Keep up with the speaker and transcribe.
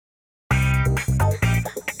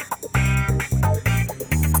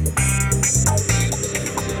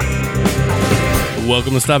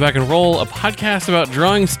Welcome to Stop Back and Roll, a podcast about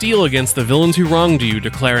drawing steel against the villains who wronged you,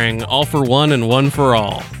 declaring all for one and one for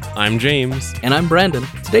all. I'm James. And I'm Brandon.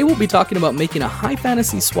 Today we'll be talking about making a high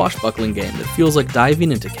fantasy swashbuckling game that feels like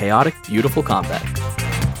diving into chaotic, beautiful combat.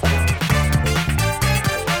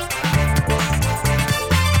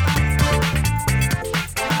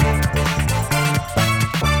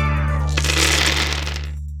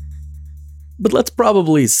 But let's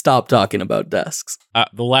probably stop talking about desks.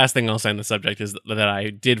 The last thing I'll say on the subject is that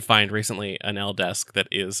I did find recently an L desk that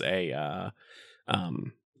is I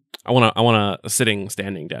want a sitting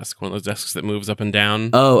standing desk, one of those desks that moves up and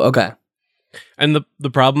down. Oh, okay. And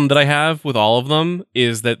the problem that I have with all of them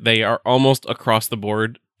is that they are almost across the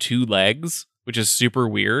board 2 legs, which is super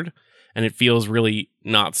weird, and it feels really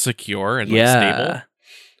not secure and stable.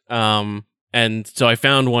 And so I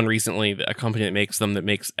found one recently, a company that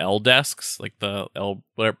makes L desks, like the L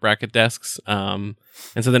bracket desks. And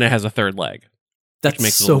so then it has a third leg. That's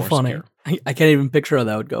makes so funny. I can't even picture how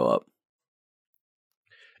that would go up.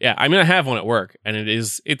 Yeah, I mean, I have one at work, and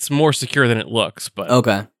it's more secure than it looks, but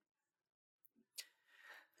okay,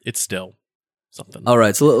 it's still something. All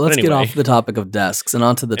right, so let's get off the topic of desks and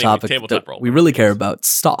onto the topic that we really care about,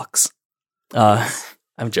 stocks.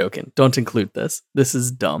 I'm joking. Don't include this. This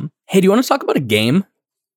is dumb. Hey, do you want to talk about a game?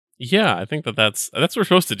 Yeah, I think that's what we're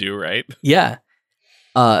supposed to do, right? Yeah.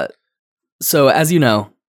 So as you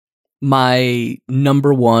know, my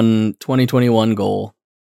number one 2021 goal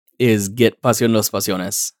is get Pasión Dos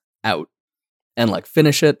Pasiones out and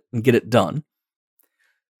finish it and get it done.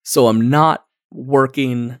 So I'm not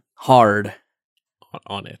working hard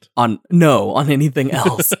on it. On anything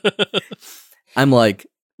else. I'm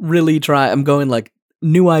really I'm going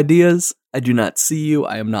new ideas. I do not see you.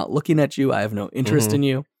 I am not looking at you. I have no interest in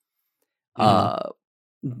you.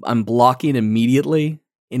 I'm blocking immediately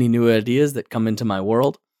any new ideas that come into my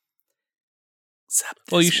world. Except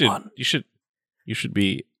you should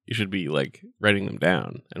be writing them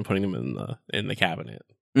down and putting them in the cabinet.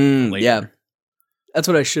 Yeah, that's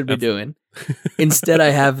what I should be doing. Instead, I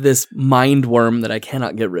have this mind worm that I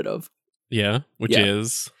cannot get rid of. Yeah, which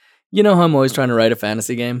is, you know how I'm always trying to write a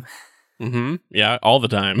fantasy game. Mm-hmm. Yeah, all the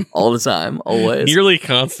time. All the time, always. Nearly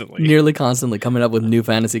constantly coming up with new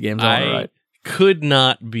fantasy games. I could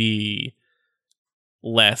not be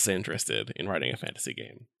less interested in writing a fantasy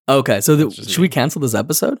game. Okay, so should we cancel this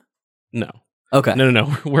episode? No. Okay.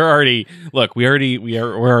 No. We're already in. We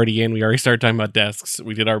already started talking about desks.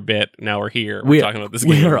 We did our bit. Now we're here. We're talking about this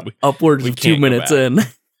game. We are upwards of 2 minutes in.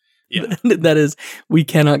 Yeah. That is, we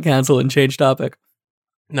cannot cancel and change topic.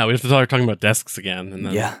 No, we have to start talking about desks again. And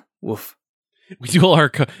then yeah. Woof. We do all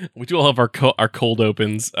of our cold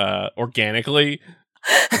opens organically.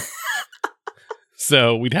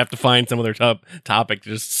 So we'd have to find some other topic to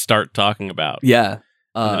just start talking about. Yeah.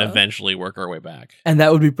 And then eventually work our way back. And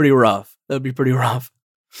that would be pretty rough.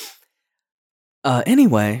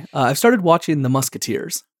 Anyway, I've started watching The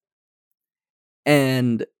Musketeers.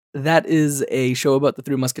 And that is a show about the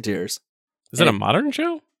Three Musketeers. Is that a modern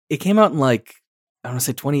show? It came out in I want to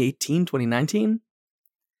say 2018, 2019.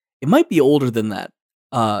 It might be older than that.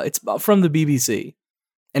 It's from the BBC.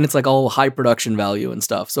 And it's all high production value and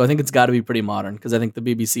stuff. So I think it's got to be pretty modern because I think the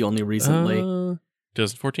BBC only recently.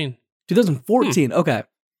 2014. 2014. Okay.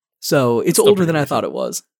 So it's older than I thought it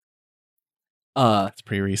was. It's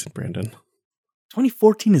pretty recent, Brandon.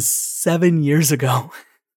 2014 is 7 years ago.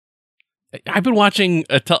 I've been watching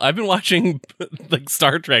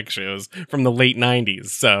Star Trek shows from the late 90s.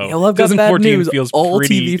 So yeah, well, I've got bad news. Feels all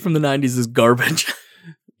pretty... TV from the 90s is garbage.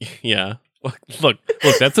 Yeah. Look,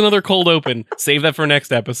 that's another cold open. Save that for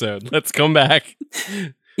next episode. Let's come back.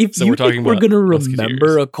 If so, we're going to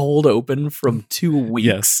remember a cold open from 2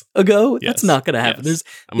 weeks ago, that's not going to happen. Yes.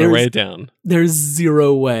 I'm going to write it down. There's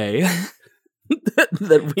zero way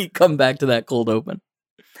that we come back to that cold open.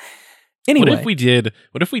 Anyway. What if we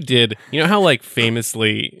did, you know how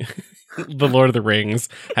famously The Lord of the Rings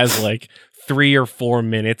has 3 or 4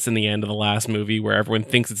 minutes in the end of the last movie where everyone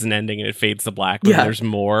thinks it's an ending and it fades to black, but there's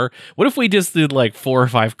more. What if we just did 4 or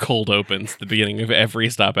 5 cold opens at the beginning of every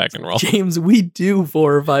Stop Back and Roll? James, we do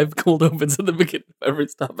 4 or 5 cold opens at the beginning of every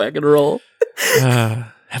Stop Back and Roll.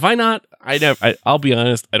 Have I not? I'll be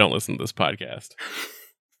honest, I don't listen to this podcast.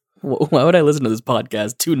 Why would I listen to this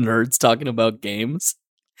podcast? 2 nerds talking about games?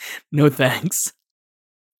 No thanks.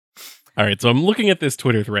 All right, so I'm looking at this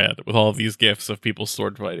Twitter thread with all of these GIFs of people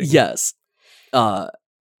sword fighting. Yes.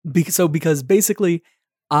 Because basically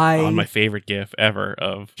on my favorite GIF ever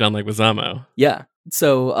of John Leguizamo. Yeah.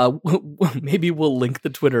 So maybe we'll link the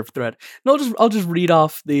Twitter thread. No, I'll just read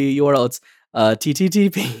off the URL. It's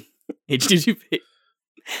TTTP HTTP.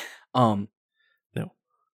 No.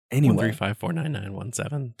 Anyway,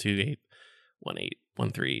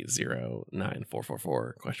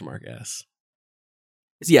 1354991728181309444 ?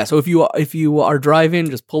 Yeah, so if you are driving,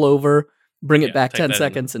 just pull over, bring it back 10 in.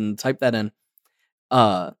 seconds, and type that in.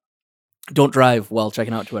 Don't drive while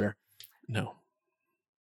checking out Twitter. No.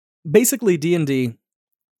 Basically, D&D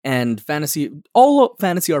and fantasy, all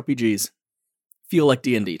fantasy RPGs feel like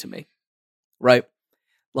D&D to me, right?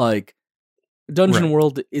 Like, Dungeon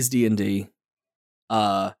World is D&D.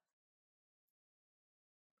 I'm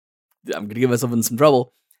gonna give myself in some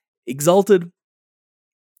trouble. Exalted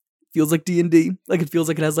feels like D&D. Like, it feels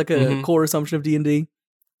like it has like a core assumption of D&D.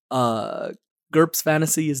 GURPS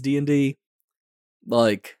Fantasy is D&D.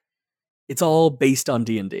 Like, it's all based on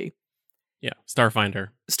D&D. Yeah, Starfinder.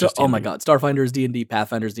 Oh my god, Starfinder is D&D,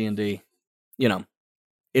 Pathfinder is D&D. You know,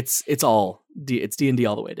 it's all it's D&D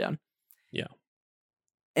all the way down. Yeah.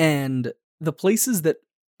 And the places that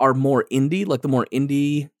are more indie, like the more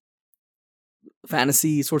indie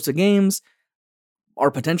fantasy sorts of games, are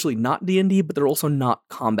potentially not D&D, but they're also not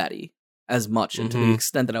combat-y as much, and to the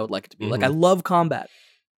extent that I would like it to be. Like, I love combat,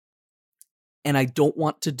 and I don't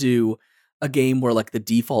want to do a game where like the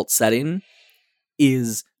default setting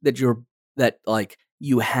is that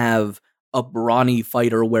you have a brawny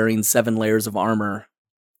fighter wearing 7 layers of armor,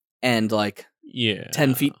 and like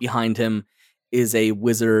 10 feet behind him is a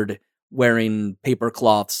wizard wearing paper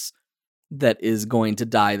cloths that is going to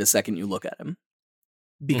die the second you look at him.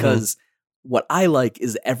 Because what I like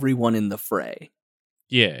is everyone in the fray.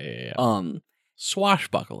 Yeah.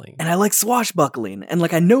 Swashbuckling. And I like swashbuckling. And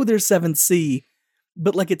like, I know there's 7th Sea,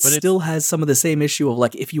 but like it still has some of the same issue of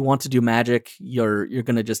like, if you want to do magic, you're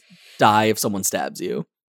gonna just die if someone stabs you.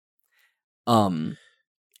 And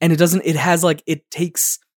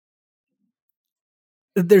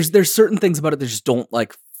there's certain things about it that just don't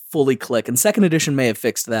like fully click. And 2nd edition may have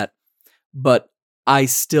fixed that, but I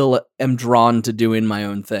still am drawn to doing my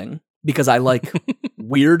own thing because I like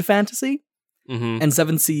weird fantasy, and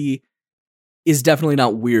 7th Sea is definitely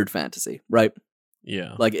not weird fantasy, right?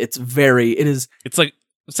 Yeah. Like, it's like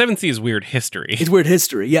 7th Sea is weird history. It's weird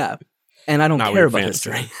history, yeah. And I don't care about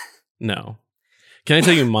history. No. Can I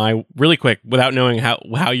tell you really quick, without knowing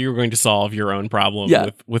how you're going to solve your own problem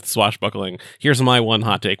with swashbuckling? Here's my one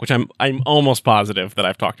hot take, which I'm almost positive that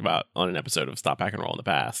I've talked about on an episode of Stop, Hack, and Roll in the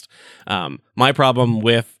past. My problem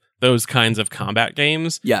with those kinds of combat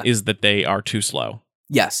games is that they are too slow.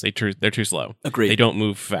 Yes. They're too slow. Agreed. They don't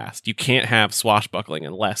move fast. You can't have swashbuckling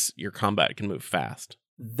unless your combat can move fast.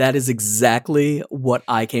 That is exactly what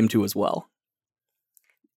I came to as well.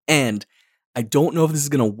 And I don't know if this is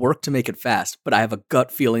going to work to make it fast, but I have a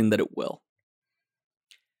gut feeling that it will.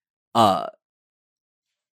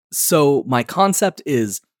 So my concept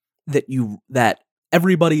is that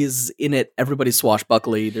everybody is in it, everybody's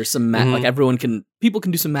swashbuckly. There's some like people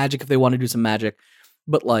can do some magic if they want to do some magic,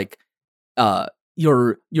 but like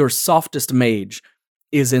your softest mage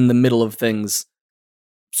is in the middle of things,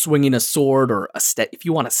 swinging a sword or if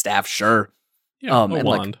you want a staff, sure. Yeah, and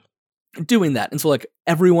wand. Like doing that. And so like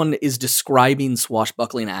everyone is describing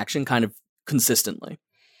swashbuckling action kind of consistently.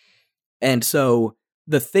 And so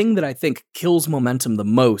the thing that I think kills momentum the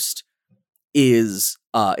most is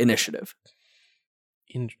initiative.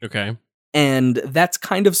 Okay. And that's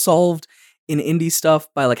kind of solved in indie stuff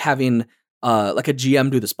by like having like a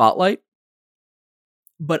GM do the spotlight.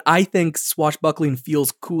 But I think swashbuckling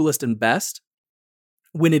feels coolest and best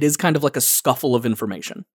when it is kind of like a scuffle of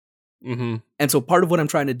information. And so part of what I'm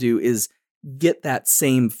trying to do is get that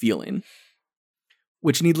same feeling,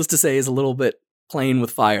 which needless to say is a little bit playing with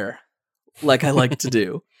fire, like I like to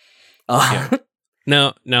do.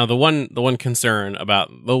 Now the one concern about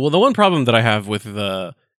the one problem that I have with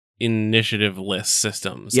the initiative list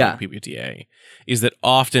systems like PBTA is that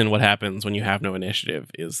often what happens when you have no initiative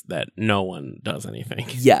is that no one does anything.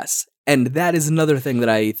 Yes, and that is another thing that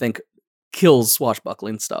I think kills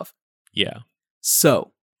swashbuckling stuff. Yeah.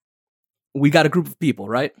 So we got a group of people,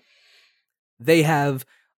 right? They have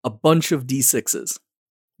a bunch of D6s,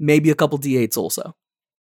 maybe a couple D8s also.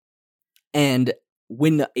 And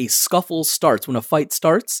when a scuffle starts, when a fight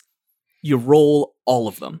starts, you roll all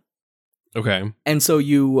of them. Okay. And so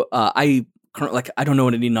I don't know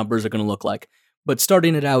what any numbers are going to look like, but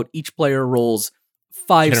starting it out, each player rolls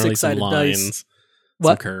 5 Generally 6-sided dice.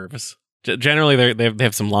 Some curves. Generally, they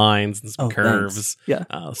have some lines and some curves. Thanks.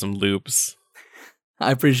 Yeah. Some loops.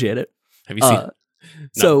 I appreciate it. Have you seen?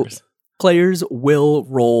 So players will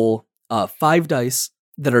roll 5 dice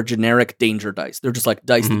that are generic danger dice. They're just like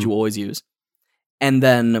dice that you always use. And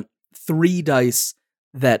then 3 dice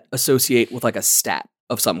that associate with like a stat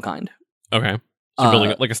of some kind. Okay. So you're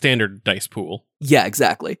building like a standard dice pool. Yeah,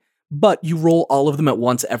 exactly. but you roll all of them at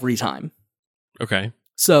once every time. Okay.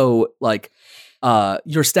 So, like,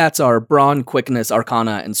 your stats are Brawn, Quickness,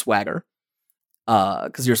 Arcana, and Swagger,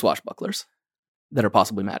 because you're swashbucklers that are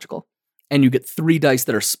possibly magical. And you get 3 dice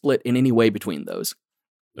that are split in any way between those.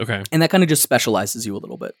 Okay. And that kind of just specializes you a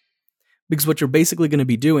little bit. Because what you're basically going to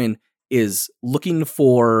be doing is looking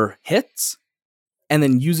for hits, and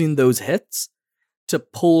then using those hits to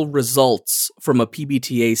pull results from a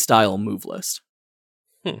PBTA-style move list.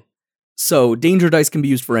 So, danger dice can be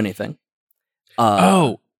used for anything.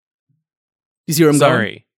 You see where I'm going?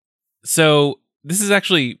 Sorry. So this is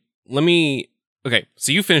actually, okay,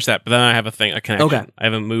 so you finish that, but then I have a connection. Okay. I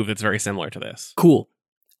have a move that's very similar to this. Cool.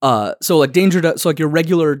 So like so like your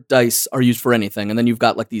regular dice are used for anything, and then you've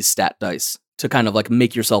got like these stat dice to kind of like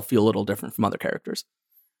make yourself feel a little different from other characters.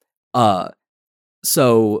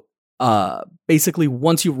 So basically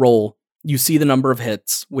once you roll, you see the number of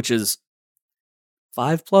hits, which is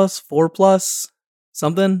 5+, 4+,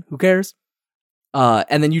 something, who cares?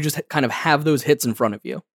 And then you just kind of have those hits in front of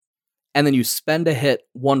you. And then you spend a hit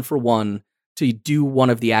 1 for 1 to do one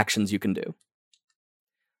of the actions you can do.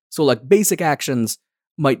 So like basic actions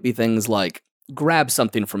might be things like grab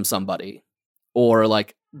something from somebody, or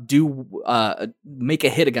like make a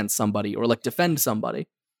hit against somebody, or like defend somebody.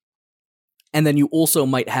 And then you also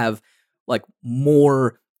might have like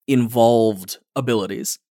more involved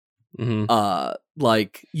abilities. Mm-hmm.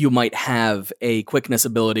 Like you might have a quickness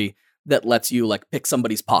ability that lets you like pick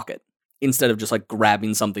somebody's pocket instead of just like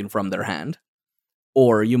grabbing something from their hand.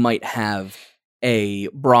 Or you might have a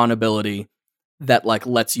brawn ability that like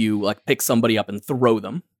lets you like pick somebody up and throw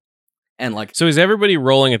them. And like, so is everybody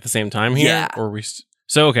rolling at the same time here? Yeah. Or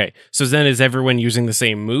so okay. So then is everyone using the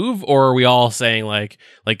same move, or are we all saying like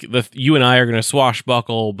you and I are going to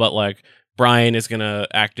swashbuckle, but like Brian is going to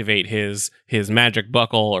activate his magic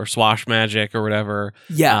buckle or swash magic or whatever.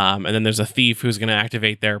 Yeah. And then there's a thief who's going to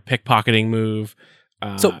activate their pickpocketing move.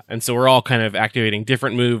 So we're all kind of activating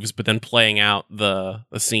different moves, but then playing out the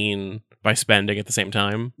scene by spending at the same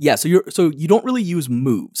time. Yeah. So you don't really use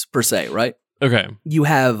moves per se, right? Okay. You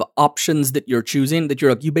have options that you're choosing that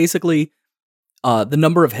you basically, the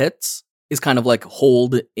number of hits is kind of like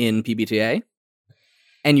hold in PBTA,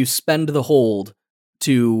 and you spend the hold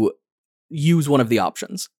to use one of the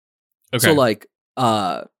options. Okay. So like,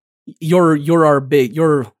 you're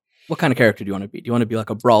what kind of character do you want to be? Do you want to be like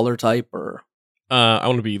a brawler type, or? I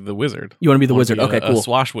want to be the wizard. You want to be the wizard? Okay, cool.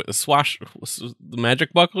 The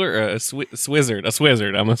magic buckler, a swizzard.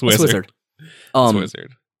 I'm a swizzard. Swizard.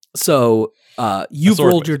 Swizzard. So, you've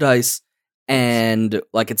rolled wizard. your dice, and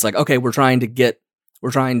like it's like, okay, we're trying to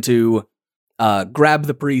grab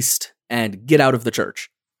the priest and get out of the church.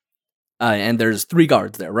 And there's 3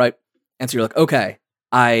 guards there, right? And so you're like, okay,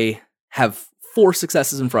 I have 4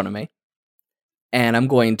 successes in front of me, and I'm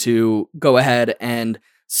going to go ahead and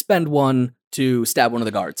spend 1 to stab one of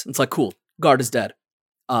the guards. And it's like, cool, guard is dead.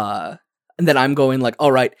 And then I'm going like,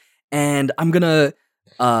 all right, and I'm gonna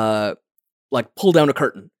like pull down a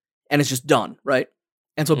curtain, and it's just done, right?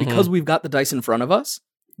 And so because we've got the dice in front of us,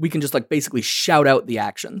 we can just like basically shout out the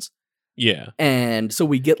actions. Yeah. And so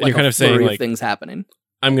we get like kind a of saying, flurry like, of things happening.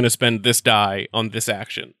 I'm going to spend this die on this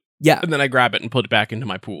action. Yeah. And then I grab it and put it back into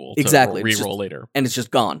my pool to Exactly. reroll later. And it's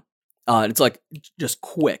just gone. And it's like just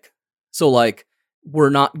quick. So like we're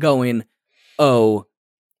not going, oh,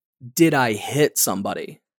 did I hit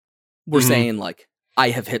somebody? We're saying like, I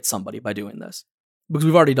have hit somebody by doing this, because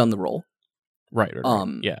we've already done the roll. Right.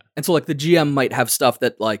 Yeah. And so like the GM might have stuff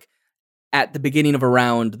that like at the beginning of a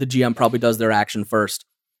round, the GM probably does their action first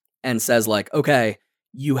and says like, okay,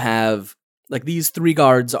 you have like these 3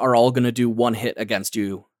 guards are all going to do 1 hit against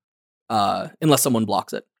you, unless someone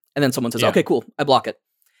blocks it. And then someone says, okay, cool, I block it.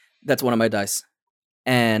 That's one of my dice.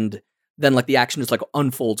 And then like the action just like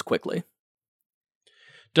unfolds quickly.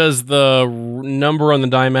 Does the number on the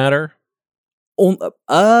die matter?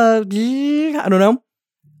 I don't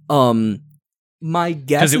know. My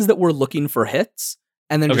guess is that we're looking for hits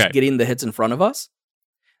and then just getting the hits in front of us,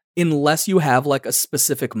 unless you have like a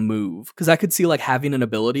specific move. Because I could see like having an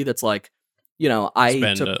ability that's like, you know, I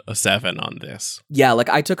spend a 7 on this. Yeah, like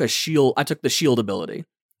I took the shield ability,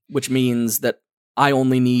 which means that I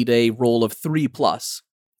only need a roll of 3+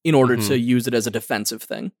 in order to use it as a defensive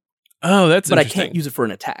thing. Oh, that's but interesting. I can't use it for an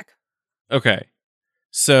attack. Okay.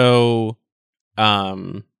 So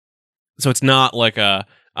it's not like a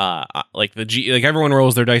like like everyone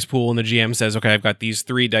rolls their dice pool and the GM says, okay, I've got these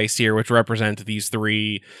 3 dice here which represent these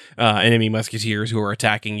 3 enemy musketeers who are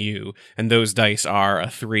attacking you, and those dice are a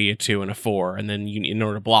 3, a 2, and a 4, and then in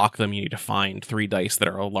order to block them you need to find 3 dice that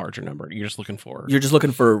are a larger number. You're just looking for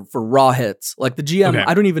raw hits. Like the GM,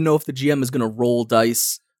 I don't even know if the GM is going to roll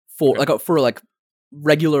dice for like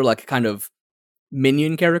regular like kind of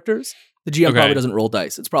minion characters, the GM probably doesn't roll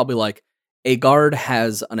dice. It's probably like a guard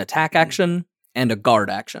has an attack action and a guard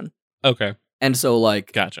action. Okay. And so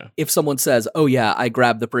like, gotcha. If someone says, "Oh yeah, I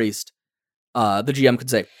grabbed the priest," the GM could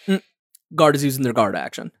say, "Guard is using their guard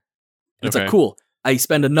action." And it's like, cool. I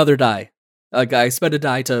spend another die. Like I spend a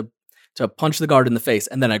die to punch the guard in the face,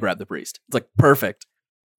 and then I grab the priest. It's like perfect.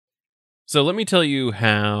 So let me tell you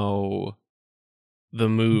how the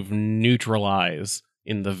move neutralize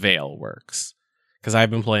in the Veil works, because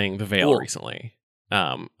I've been playing the Veil recently.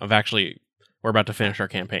 We're about to finish our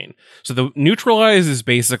campaign. So the neutralize is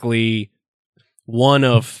basically one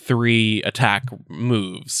of 3 attack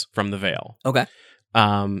moves from the Veil. Okay.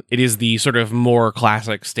 It is the sort of more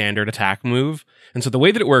classic standard attack move. And so the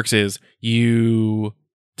way that it works is so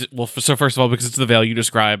first of all, because it's the Veil, you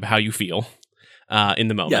describe how you feel in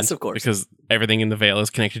the moment. Yes, of course. Because everything in the Veil is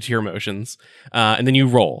connected to your emotions. And then you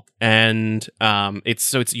roll. And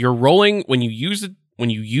you're rolling when you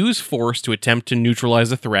use force to attempt to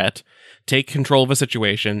neutralize a threat, take control of a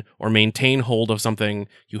situation, or maintain hold of something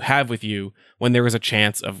you have with you when there is a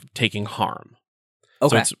chance of taking harm.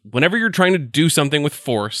 Okay. So it's whenever you're trying to do something with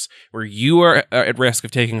force where you are at risk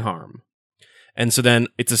of taking harm. And so then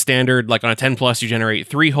it's a standard, like on a 10+, you generate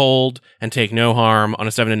 3 hold and take no harm. On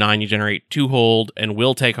a 7 to 9, you generate 2 hold and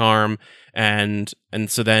will take harm. And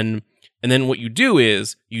then what you do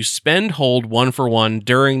is you spend hold 1 for 1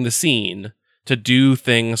 during the scene to do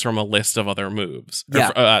things from a list of other moves.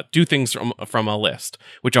 Yeah. Do things from a list,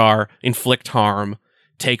 which are inflict harm,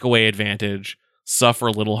 take away advantage, suffer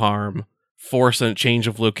little harm, force a change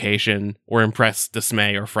of location, or impress,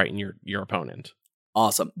 dismay, or frighten your opponent.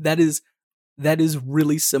 Awesome. That is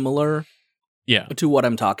really similar to what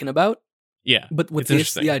I'm talking about. Yeah. But with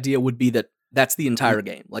this, the idea would be that that's the entire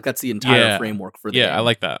game. Like that's the entire framework for the game. Yeah, I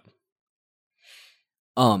like that.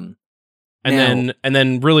 And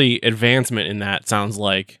then really advancement in that sounds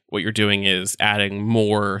like what you're doing is adding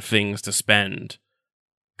more things to spend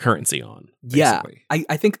currency on. Basically. Yeah,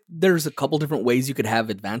 I think there's a couple different ways you could have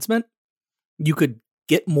advancement. You could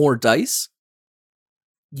get more dice.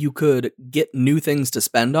 You could get new things to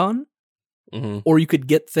spend on. Mm-hmm. Or you could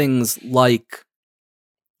get things like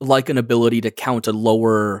an ability to count a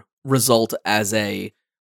lower result as a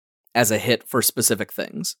hit for specific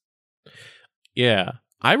things. Yeah.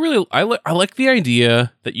 I like the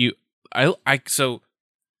idea that so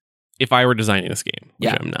if I were designing this game,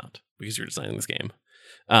 which I'm not, because you're designing this game.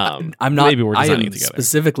 I'm not. Maybe we're designing it together.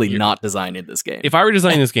 Specifically not designing this game. If I were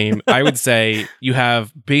designing this game, I would say you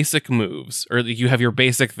have basic moves, or you have your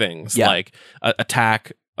basic things like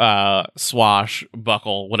attack, swash,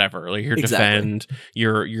 buckle, whatever. Like your defend,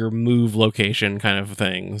 your move location kind of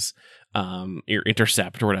things. Your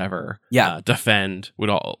intercept or whatever. Defend would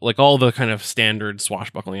all the kind of standard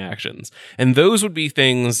swashbuckling actions. And those would be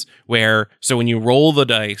things where, so when you roll the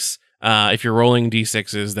dice, if you're rolling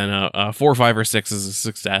d6s, then a 4, 5, or 6 is a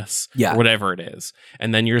success, or whatever it is.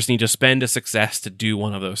 And then you just need to spend a success to do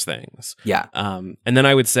one of those things. And then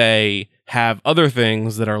I would say have other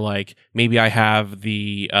things that are like, maybe I have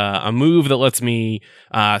a move that lets me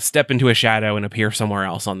step into a shadow and appear somewhere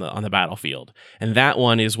else on the battlefield. And that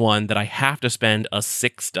one is one that I have to spend a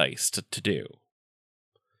 6 dice to do.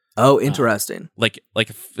 Oh, interesting.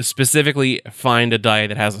 Specifically find a die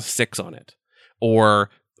that has a 6 on it. Or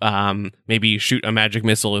maybe shoot a magic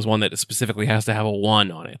missile is one that specifically has to have a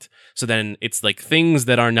 1 on it. So then it's like things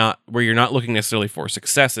that are not, where you're not looking necessarily for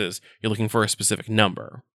successes, you're looking for a specific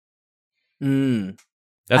number. I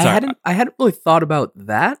hadn't really thought about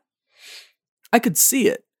that. I could see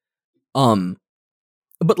it.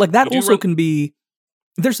 But like that also can be,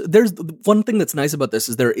 there's one thing that's nice about this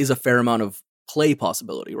is there is a fair amount of play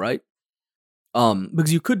possibility, right?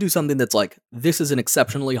 Because you could do something that's like, this is an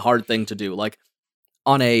exceptionally hard thing to do. Like,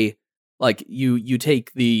 on a, like, you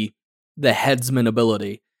take the headsman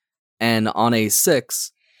ability, and on a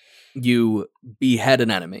 6, you behead an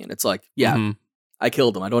enemy, and it's like, I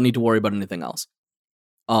killed him. I don't need to worry about anything else.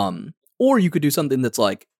 Or you could do something that's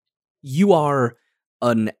like, you are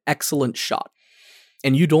an excellent shot,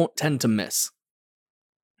 and you don't tend to miss.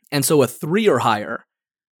 And so a 3 or higher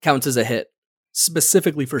counts as a hit,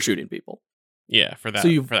 specifically for shooting people. Yeah, for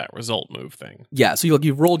that result move thing. Yeah, so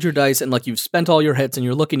you've rolled your dice and like you've spent all your hits and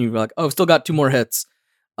you're looking, you're like, oh, I've still got 2 more hits.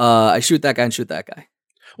 I shoot that guy and shoot that guy.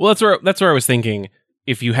 Well, that's where I was thinking.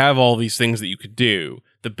 If you have all these things that you could do,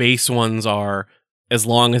 the base ones are as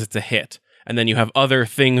long as it's a hit, and then you have other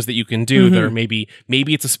things that you can do that are maybe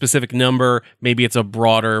it's a specific number, maybe it's a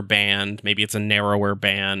broader band, maybe it's a narrower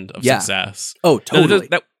band of success. Oh, totally.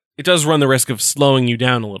 It does run the risk of slowing you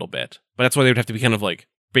down a little bit, but that's why they would have to be kind of like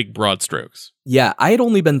big broad strokes. Yeah, I had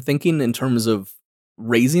only been thinking in terms of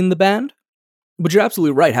raising the band, but you're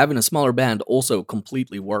absolutely right. Having a smaller band also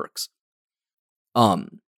completely works.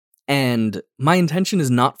 And my intention is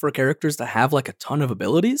not for characters to have like a ton of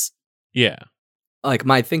abilities. Yeah. Like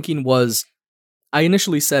my thinking was, I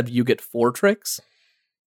initially said you get 4 tricks.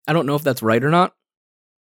 I don't know if that's right or not.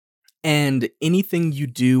 And anything you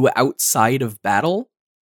do outside of battle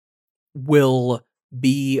will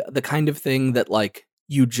be the kind of thing that like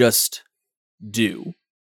you just do.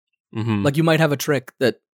 Mm-hmm. Like you might have a trick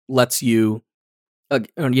that lets you,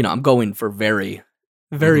 I'm going for very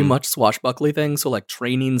much swashbuckly things. So like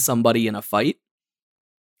training somebody in a fight,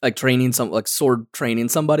 like sword training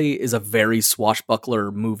somebody is a very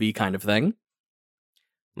swashbuckler movie kind of thing.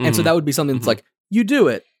 And so that would be something that's like, you do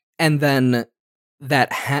it, and then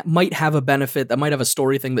that might have a benefit, that might have a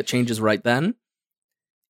story thing that changes right then,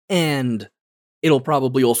 and it'll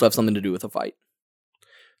probably also have something to do with a fight.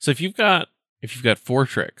 So if you've got 4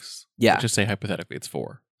 tricks, yeah, let's just say hypothetically it's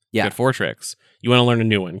 4. Yeah, you got 4 tricks. You want to learn a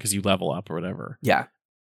new one because you level up or whatever. Yeah.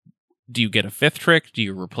 Do you get a 5th trick? Do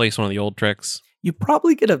you replace one of the old tricks? You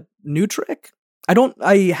probably get a new trick.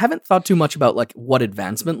 I haven't thought too much about like what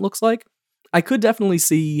advancement looks like. I could definitely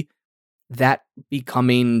see that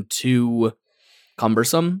becoming too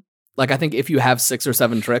cumbersome. Like I think if you have 6 or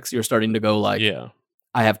 7 tricks, you're starting to go like, yeah,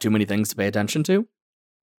 I have too many things to pay attention to.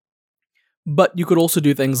 But you could also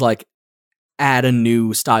do things like add a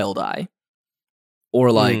new style die,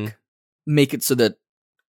 or like make it so that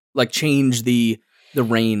like change the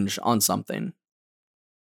range on something.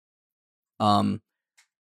 I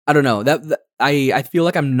don't know, that I feel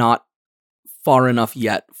like I'm not far enough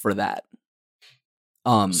yet for that.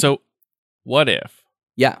 So what if?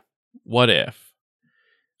 Yeah. What if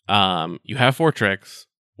you have 4 tricks,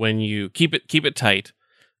 when you keep it tight,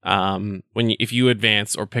 if you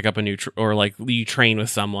advance or pick up a new or like you train with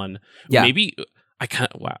someone, maybe I kind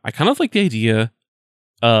of like the idea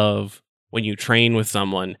of when you train with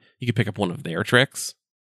someone, you could pick up one of their tricks.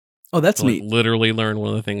 Oh, that's neat. Like, literally learn one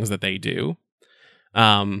of the things that they do.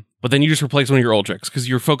 But then you just replace one of your old tricks because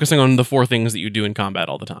you're focusing on the 4 things that you do in combat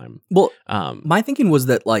all the time. Well, my thinking was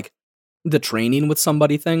that like the training with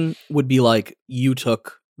somebody thing would be like you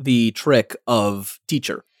took the trick of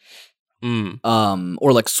teacher,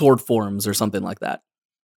 or like sword forms or something like that.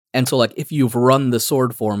 And so like if you've run the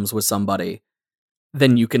sword forms with somebody,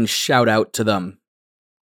 then you can shout out to them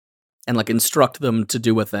and like instruct them to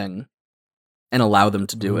do a thing and allow them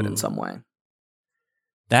to do it in some way.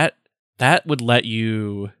 That would let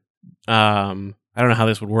you, I don't know how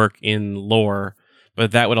this would work in lore,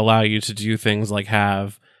 but that would allow you to do things like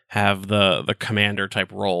have the commander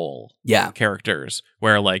type role characters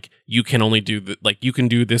where like you can only do you can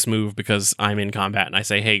do this move because I'm in combat and I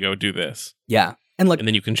say, hey, go do this. Yeah. And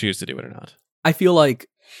then you can choose to do it or not. I feel like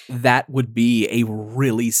that would be a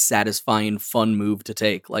really satisfying, fun move to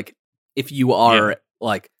take. Like if you are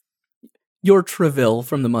like you're Treville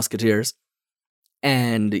from the Musketeers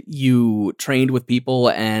and you trained with people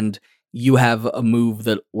and you have a move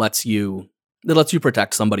that lets you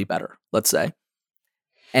protect somebody better, let's say.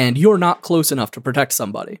 And you're not close enough to protect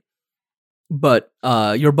somebody. But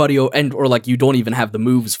your buddy or like you don't even have the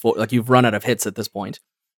moves for, like you've run out of hits at this point.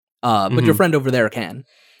 But your friend over there can.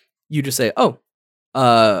 You just say, "Oh,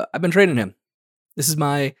 I've been training him. This is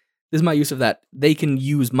my use of that." They can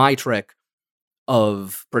use my trick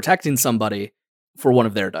of protecting somebody for one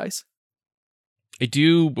of their dice. I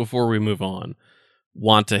do, before we move on,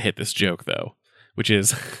 want to hit this joke though, which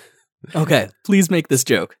is okay. Please make this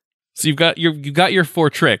joke. So you've got your 4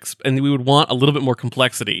 tricks, and we would want a little bit more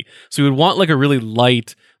complexity. So we would want like a really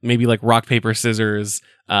light, maybe like rock paper scissors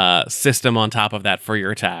system on top of that for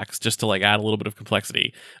your attacks, just to like add a little bit of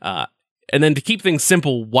complexity. And then to keep things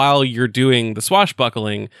simple while you're doing the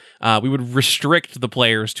swashbuckling, we would restrict the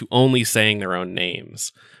players to only saying their own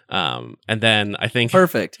names. And then I think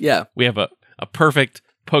perfect. Yeah, we have a perfect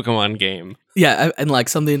Pokemon game. Yeah, and like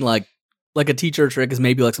something like a teacher trick is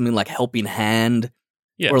maybe like something like helping hand.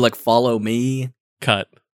 Yeah. Or like follow me. Cut.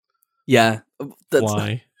 Yeah.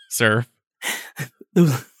 Fly. Surf.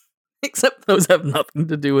 Except those have nothing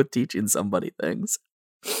to do with teaching somebody things.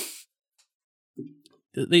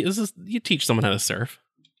 You teach someone how to surf.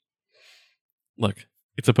 Look,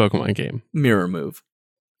 it's a Pokemon game. Mirror move.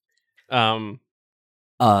 But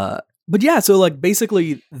yeah, so like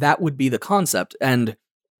basically that would be the concept. And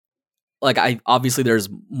like obviously there's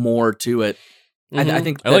more to it. I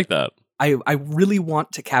think I like that. I really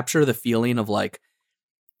want to capture the feeling of like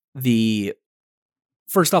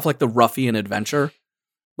first off, like the ruffian adventure,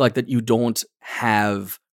 like that you don't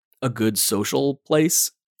have a good social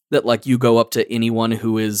place, that like you go up to anyone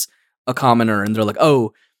who is a commoner and they're like,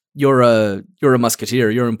 oh, you're a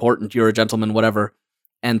musketeer, you're important, you're a gentleman, whatever.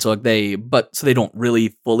 And so like so they don't really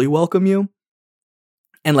fully welcome you.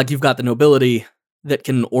 And like you've got the nobility that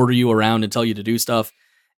can order you around and tell you to do stuff,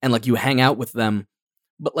 and like you hang out with them,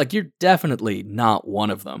 but like you're definitely not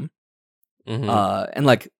one of them. And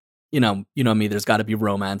like you know me, there's got to be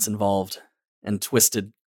romance involved and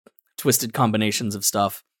twisted combinations of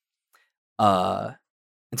stuff. And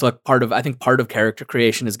so like part of character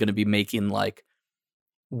creation is going to be making like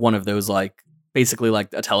one of those like basically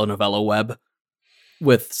like a telenovela web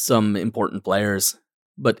with some important players,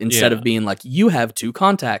 but instead of being like you have two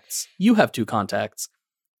contacts,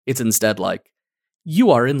 it's instead like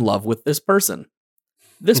you are in love with this person.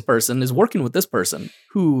 This person is working with this person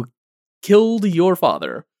who killed your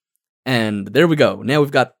father. And there we go. Now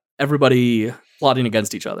we've got everybody plotting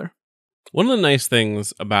against each other. One of the nice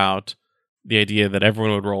things about the idea that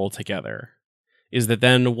everyone would roll together is that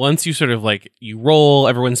then once you sort of like you roll,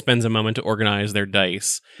 everyone spends a moment to organize their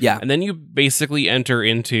dice. Yeah. And then you basically enter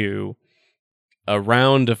into a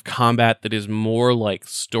round of combat that is more like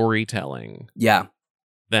storytelling. Yeah.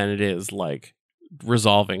 Than it is like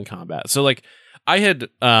resolving combat. So like I had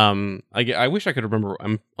I wish I could remember,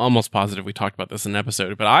 I'm almost positive we talked about this in an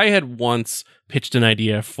episode, but I had once pitched an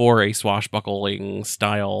idea for a swashbuckling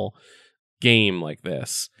style game like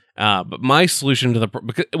this. But my solution to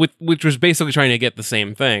which was basically trying to get the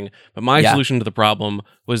same thing, but my solution to the problem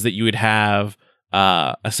was that you would have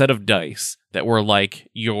a set of dice that were like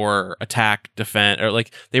your attack, defense, or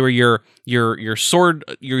like they were your sword.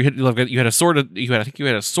 You had a sword. I think you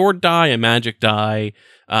had a sword die, a magic die,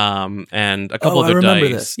 and a couple other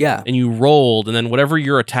dice. This. Yeah, and you rolled, and then whatever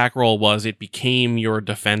your attack roll was, it became your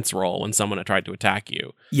defense roll when someone had tried to attack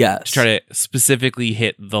you. Yes, to try to specifically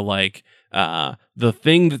hit the like. The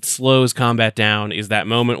thing that slows combat down is that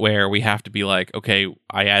moment where we have to be like, okay,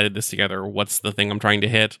 I added this together. What's the thing I'm trying to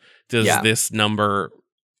hit? Does this number,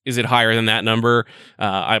 is it higher than that number?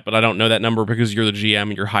 But I don't know that number because you're the GM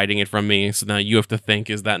and you're hiding it from me. So now you have to think,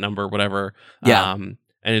 is that number, whatever. Yeah. And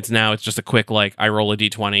it's just a quick, like, I roll a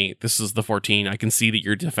D20. This is the 14. I can see that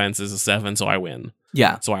your defense is a 7, so I win.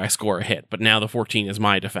 Yeah. So I score a hit. But now the 14 is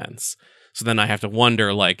my defense. So then I have to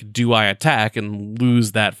wonder, like, do I attack and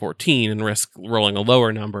lose that 14 and risk rolling a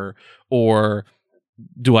lower number, or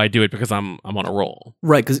do I do it because I'm on a roll?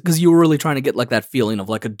 Right, because you were really trying to get like that feeling of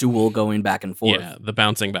like a duel going back and forth. Yeah, the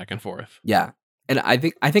bouncing back and forth. Yeah, and I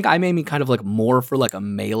think I made me kind of like more for like a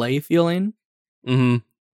melee feeling. Mm-hmm.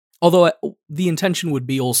 Although the intention would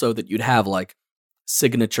be also that you'd have like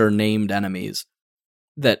signature named enemies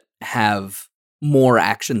that have more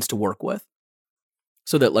actions to work with.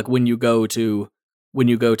 So that like when you go to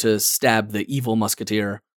stab the evil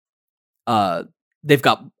musketeer, they've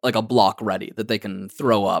got like a block ready that they can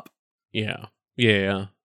throw up. Yeah.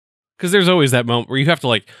 Because there's always that moment where you have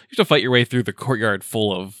to fight your way through the courtyard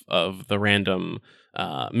full of the random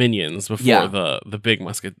minions before the big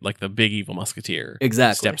the big evil musketeer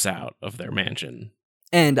steps out of their mansion.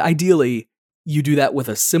 And ideally, you do that with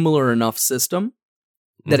a similar enough system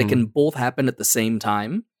that it can both happen at the same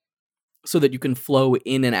time, so that you can flow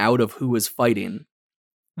in and out of who is fighting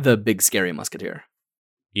the big scary musketeer.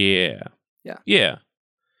 Yeah.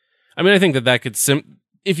 I mean, I think that could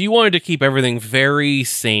if you wanted to keep everything very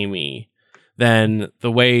samey, then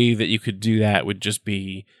the way that you could do that would just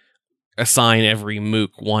be assign every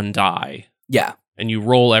mook one die. Yeah. And you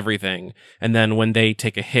roll everything, and then when they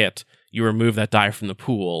take a hit, you remove that die from the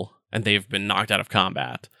pool, and they've been knocked out of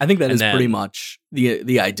combat. I think that is pretty much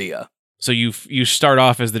the idea. So you start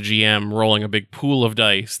off as the GM rolling a big pool of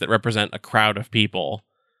dice that represent a crowd of people,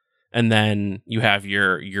 and then you have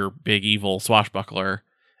your big evil swashbuckler,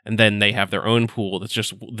 and then they have their own pool that's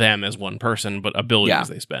just them as one person, but abilities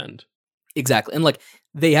they spend. Exactly. And like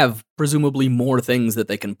they have presumably more things that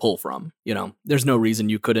they can pull from. You know, there's no reason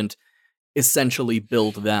you couldn't essentially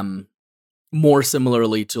build them more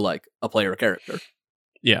similarly to like a player character.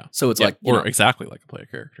 Yeah. So it's exactly like a player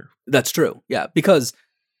character. That's true. Yeah. Because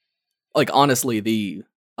like honestly, the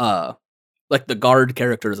guard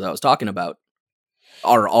characters that I was talking about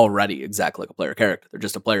are already exactly like a player character. They're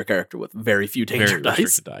just a player character with very few danger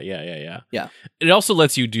dice. Yeah. It also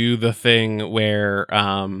lets you do the thing where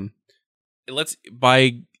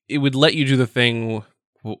it would let you do the thing.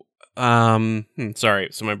 Sorry.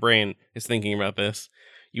 So my brain is thinking about this.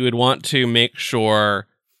 You would want to make sure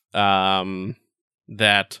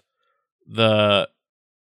that there's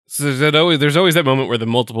always that moment where the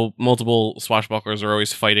multiple swashbucklers are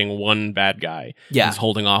always fighting one bad guy. Yeah. He's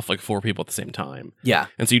holding off like 4 people at the same time. Yeah.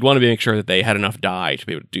 And so you'd want to make sure that they had enough die to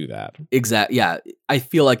be able to do that. Exactly. Yeah. I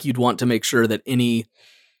feel like you'd want to make sure that any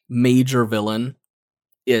major villain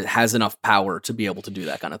it has enough power to be able to do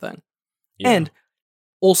that kind of thing. Yeah. And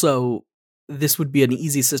also, this would be an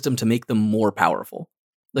easy system to make them more powerful.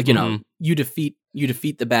 Like, you know, you defeat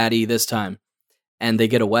the baddie this time, and they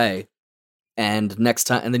get away, and next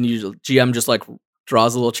time, and then GM just like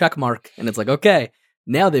draws a little check mark, and it's like, okay,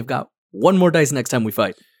 now they've got one more dice next time we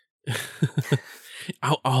fight.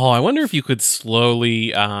 I wonder if you could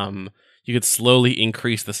slowly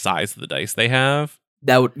increase the size of the dice they have.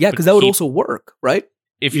 That would, yeah, because that would also work, right?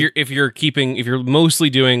 If you're mostly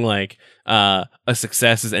doing like a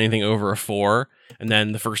success is anything over a 4, and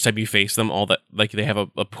then the first time you face them, all that, like, they have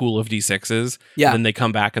a pool of d6s. Yeah. And then they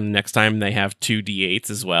come back, and the next time they have 2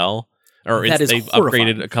 d8s as well. Or they've horrifying.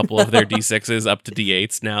 Upgraded a couple of their d6s up to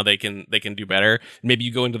d8s. Now they can do better. Maybe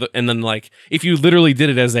you go into and then, like, if you literally did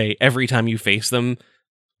it as every time you face them,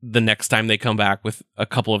 the next time they come back with a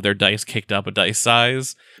couple of their dice kicked up a dice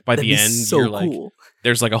size, by the end you're like, cool.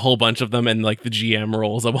 There's like a whole bunch of them, and like the GM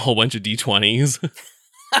rolls up a whole bunch of d20s.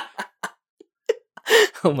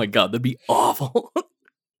 Oh my god, that'd be awful.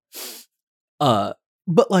 But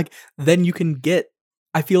like, then you can get,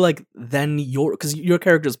 I feel like then because your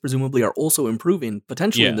characters presumably are also improving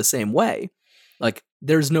potentially in the same way. Like,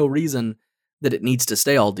 there's no reason that it needs to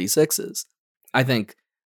stay all d6s. I think,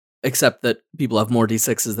 except that people have more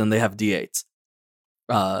d6s than they have d8s.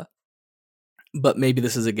 But maybe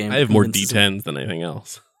this is a game. I have more d10s than anything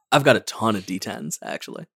else. I've got a ton of d10s,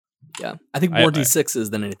 actually. Yeah, I think more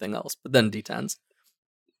d6s than anything else, but then d10s.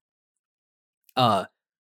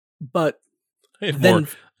 But I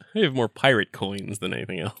have more pirate coins than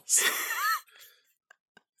anything else.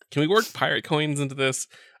 Can we work pirate coins into this?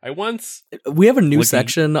 We have a new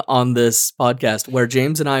section on this podcast where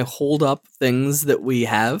James and I hold up things that we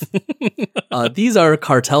have. These are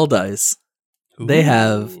cartel dice. Ooh. They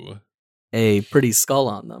have a pretty skull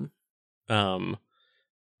on them.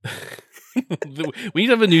 We need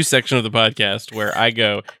to have a new section of the podcast where I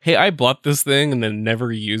go, hey, I bought this thing and then never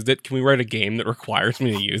used it. Can we write a game that requires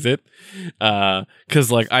me to use it? Because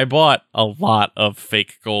like, I bought a lot of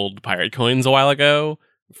fake gold pirate coins a while ago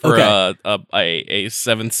for a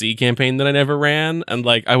 7th Sea campaign that I never ran, and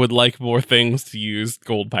like, I would like more things to use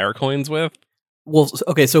gold pirate coins with. Well,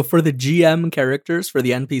 okay, so for the GM characters, for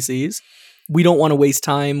the NPCs, we don't want to waste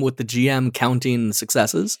time with the GM counting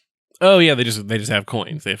successes. Oh yeah, they just have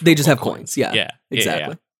coins. They just have coins. Yeah,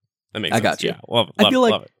 exactly. Yeah. That makes sense. I got you. Yeah, love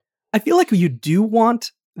it. I feel like you do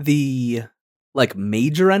want the like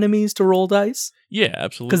major enemies to roll dice. Yeah,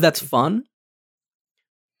 absolutely. Because that's fun.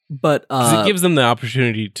 But it gives them the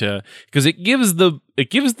opportunity to, because it gives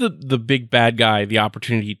the big bad guy the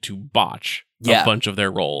opportunity to botch a bunch of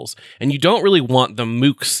their rolls, and you don't really want the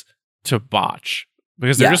mooks to botch.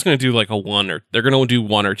 Because they're just going to do like they're going to do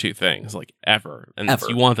 1 or 2 things like ever. And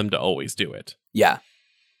you want them to always do it. Yeah.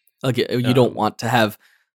 Like you don't want to have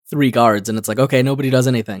 3 guards and it's like, okay, nobody does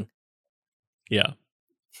anything. Yeah.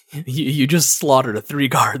 You just slaughtered 3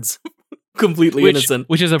 guards. Completely innocent.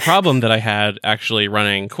 Which is a problem that I had actually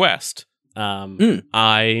running Quest.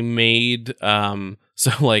 I made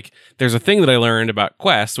so like, there's a thing that I learned about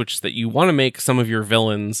Quest, which is that you want to make some of your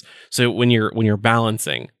villains, so when you're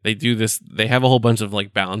balancing, they do this, they have a whole bunch of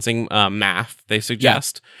like balancing math they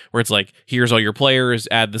suggest, where it's like, here's all your players,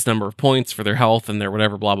 add this number of points for their health and their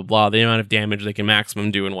whatever, blah blah blah, the amount of damage they can maximum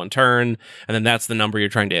do in 1 turn, and then that's the number you're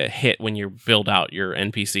trying to hit when you build out your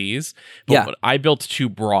NPCs. But I built too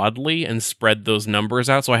broadly and spread those numbers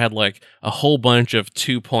out, so I had like a whole bunch of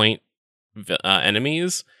 2-point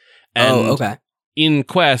enemies. And okay. In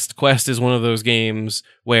Quest is one of those games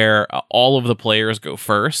where all of the players go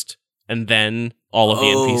first, and then all of the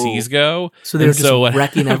NPCs go. So they're just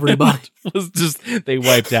wrecking everybody. Was just, they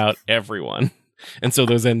wiped out everyone, and so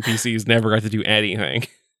those NPCs never got to do anything.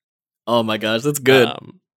 Oh my gosh, that's good.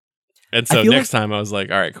 And so next time I was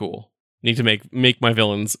like, all right, cool. Need to make my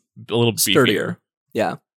villains a little sturdier. Beefier.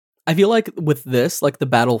 Yeah, I feel like with this, like the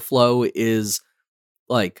battle flow is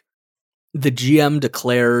like, the GM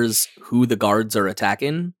declares who the guards are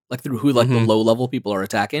attacking, like through who like the low level people are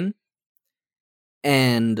attacking,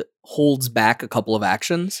 and holds back a couple of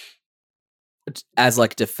actions as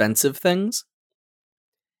like defensive things,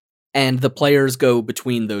 and the players go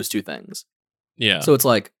between those 2 things. Yeah. So it's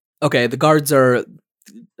like, okay, the guards are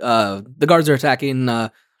attacking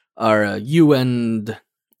are you and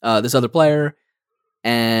this other player,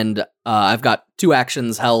 and I've got 2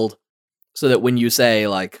 actions held, so that when you say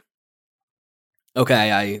like,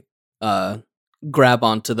 okay, I grab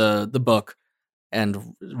onto the book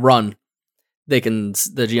and run, the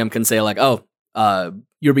GM can say like, oh,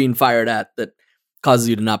 you're being fired at, that causes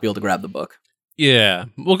you to not be able to grab the book. Yeah,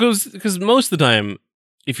 well, because most of the time,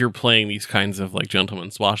 if you're playing these kinds of like gentleman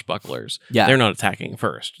swashbucklers, Yeah. they're not attacking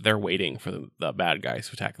first. They're waiting for the bad guys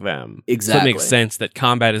to attack them. Exactly. So it makes sense that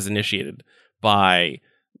combat is initiated by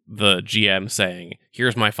the GM saying,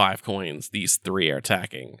 here's my 5 coins. These 3 are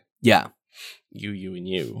attacking. Yeah. You, and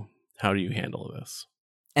you. How do you handle this?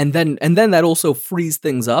 And then that also frees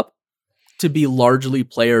things up to be largely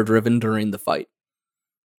player driven during the fight.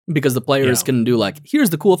 Because the players can do like, here's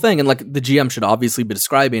the cool thing. And like the GM should obviously be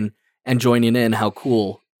describing and joining in how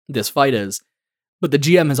cool this fight is. But the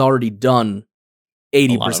GM has already done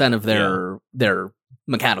 80% of their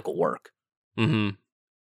mechanical work. Mm-hmm.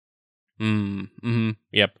 Mm-hmm.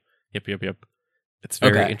 Yep. It's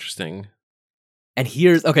very interesting. And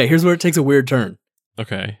here's where it takes a weird turn.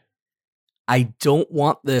 Okay. I don't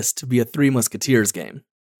want this to be a Three Musketeers game.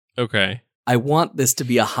 Okay. I want this to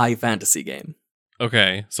be a high fantasy game.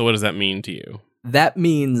 Okay. So what does that mean to you? That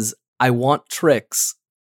means I want tricks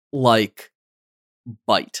like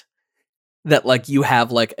Bite. That like you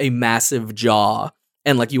have like a massive jaw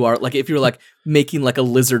and like you are like if you're like making like a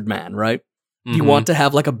lizard man, right? Mm-hmm. You want to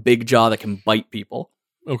have like a big jaw that can bite people.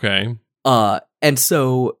 Okay. And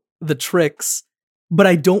so the tricks, but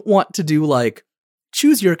I don't want to do like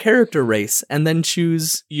choose your character race and then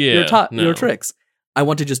choose your tricks. I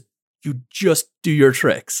want to just do your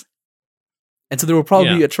tricks. And so there will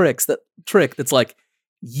probably be a trick that's like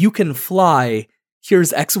you can fly.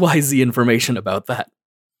 Here's XYZ information about that.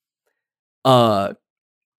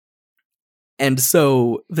 And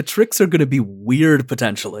so the tricks are going to be weird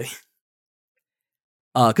potentially.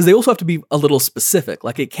 Because they also have to be a little specific.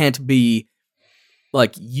 Like it can't be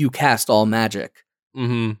like you cast all magic.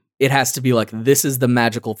 Mm-hmm. It has to be like this is the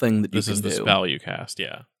magical thing that this you can do. This is the spell you cast.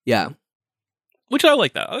 Yeah. Yeah. Which I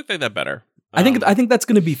like that. I like that better. I think that's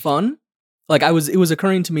going to be fun. Like it was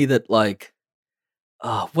occurring to me that like,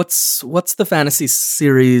 what's the fantasy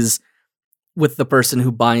series with the person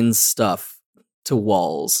who binds stuff to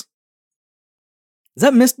walls? Is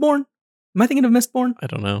that Mistborn? Am I thinking of Mistborn? I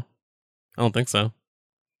don't know. I don't think so.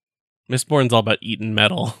 Mistborn's all about eating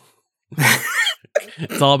metal.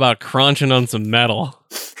 It's all about crunching on some metal.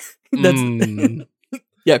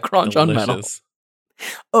 Yeah, crunch on metal.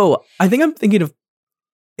 Oh, am I thinking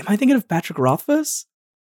of Patrick Rothfuss?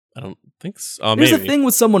 I don't think so. There's a thing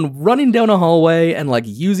with someone running down a hallway and like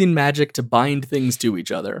using magic to bind things to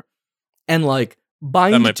each other. And like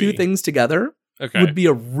bind two things together would be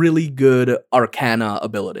a really good arcana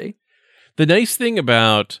ability. The nice thing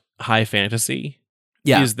about high fantasy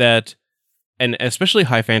is that, and especially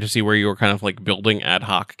high fantasy where you're kind of like building ad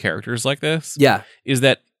hoc characters like this, is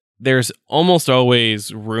that there's almost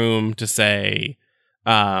always room to say,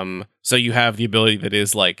 so you have the ability that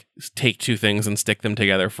is like take 2 things and stick them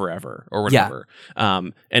together forever or whatever.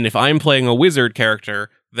 And if I'm playing a wizard character,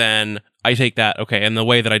 then I take that. Okay. And the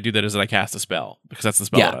way that I do that is that I cast a spell because that's the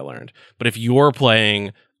spell that I learned. But if you're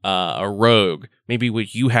playing a rogue, maybe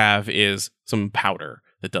what you have is some powder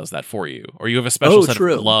that does that for you, or you have a special set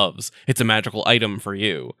of gloves. It's a magical item for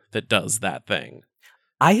you that does that thing.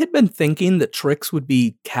 I had been thinking that tricks would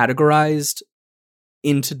be categorized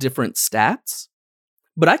into different stats,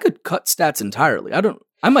 but I could cut stats entirely.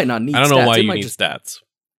 I might not need stats. I don't know why you need stats.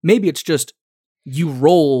 Maybe it's just you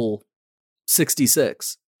roll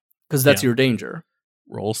 66 because that's your danger.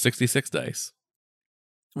 Roll 66 dice.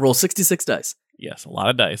 Roll 66 dice. Yes, a lot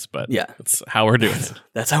of dice, but that's how we're doing it.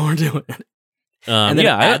 That's how we're doing it. I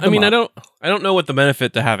don't know what the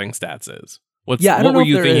benefit to having stats is. What were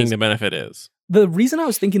you thinking the benefit is? The reason I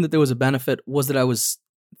was thinking that there was a benefit was that I was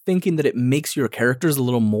thinking that it makes your characters a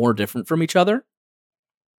little more different from each other.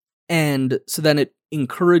 And so then it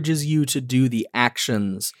encourages you to do the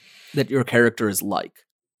actions that your character is like.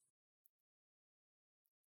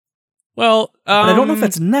 Well, but I don't know if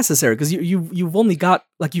that's necessary because you've only got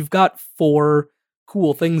you've got 4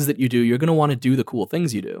 cool things that you do. You're going to want to do the cool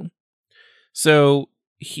things you do. So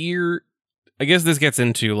here, I guess this gets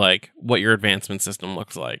into like what your advancement system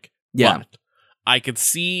looks like. Yeah. But I could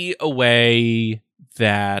see a way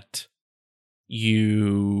that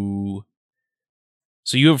you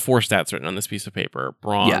have 4 stats written on this piece of paper: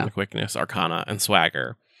 brawn, quickness, arcana, and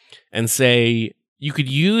swagger. And say you could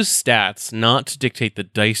use stats not to dictate the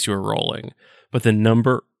dice you're rolling, but the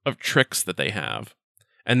number of tricks that they have.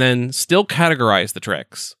 And then still categorize the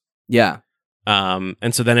tricks. Yeah.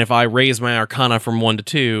 And so then if I raise my arcana from 1 to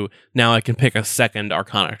 2, now I can pick a second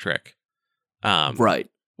arcana trick. Right.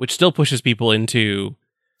 Which still pushes people into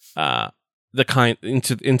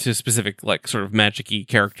into specific like sort of magic-y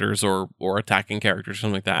characters or attacking characters,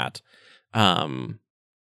 something like that.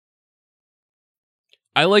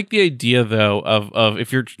 I like the idea though of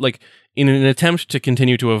if you're like in an attempt to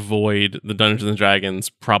continue to avoid the Dungeons and Dragons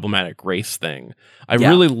problematic race thing, I Yeah.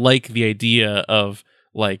 really like the idea of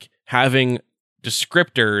like having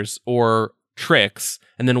descriptors or tricks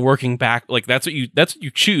and then working back. Like that's what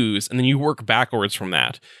you choose, and then you work backwards from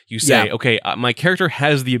that. You say, Yeah. okay, my character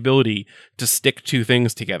has the ability to stick two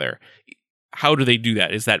things together. How do they do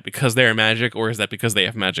that? Is that because they're magic, or is that because they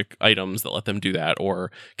have magic items that let them do that?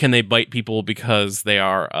 Or can they bite people because they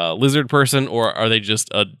are a lizard person, or are they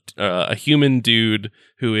just a human dude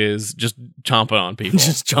who is just chomping on people?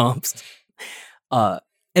 Just chomps.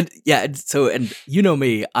 And you know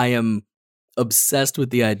me, I am obsessed with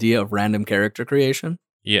the idea of random character creation.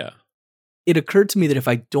 Yeah. It occurred to me that if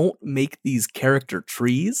I don't make these character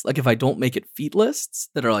trees, like if I don't make it feat lists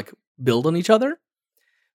that are like build on each other,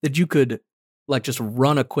 that you could like just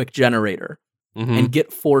run a quick generator and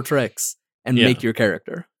get 4 tricks and make your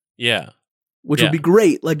character. Yeah. Which would be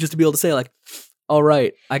great, like just to be able to say like, all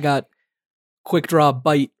right, I got quick draw,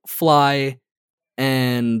 bite, fly,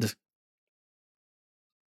 and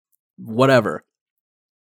whatever.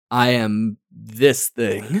 I am this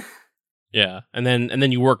thing. Yeah. And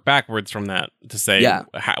then you work backwards from that to say,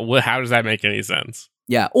 how does that make any sense?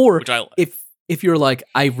 Yeah. Or Which I, if you're like,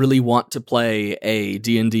 I really want to play a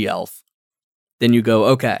D&D elf, then you go,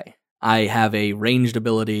 okay, I have a ranged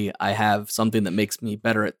ability. I have something that makes me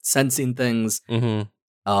better at sensing things. And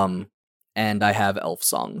I have elf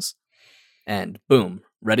songs. And boom,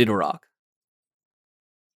 ready to rock.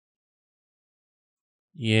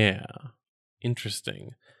 Yeah.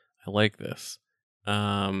 Interesting. I like this.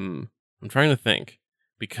 I'm trying to think,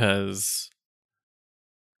 because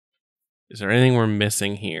is there anything we're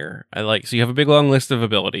missing here? So you have a big long list of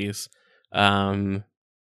abilities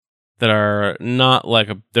that are not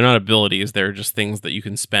they're not abilities, they're just things that you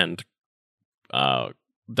can spend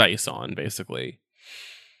dice on, basically.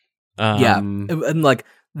 And like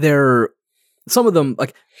some of them,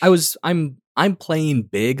 like I'm playing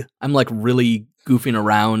big. I'm like really goofing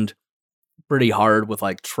around pretty hard with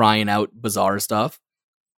like trying out bizarre stuff.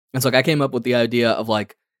 And so like I came up with the idea of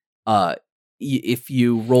like if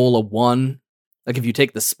you roll a 1, like if you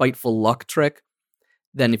take the spiteful luck trick,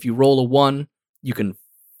 then if you roll a 1, you can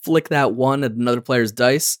flick that 1 at another player's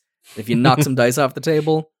dice. If you knock some dice off the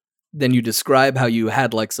table, then you describe how you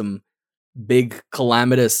had like some big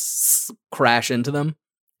calamitous crash into them,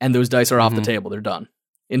 and those dice are off the table. They're done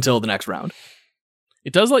until the next round.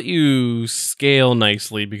 It does let you scale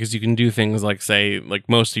nicely, because you can do things like, say, like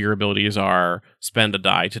most of your abilities are spend a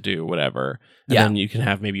die to do whatever. And then you can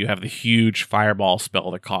have, maybe you have the huge fireball spell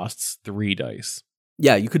that costs 3 dice.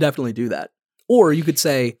 Yeah, you could definitely do that. Or you could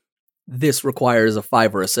say, this requires a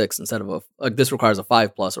 5 or a 6 instead of this requires a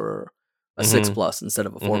 5+ or a 6+ instead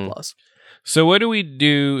of a 4+. So what do we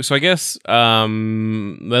do? So I guess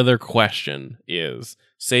the other question is,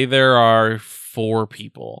 say there are 4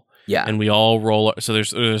 people. Yeah. And we all roll. So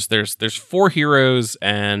there's 4 heroes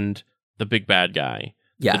and the big bad guy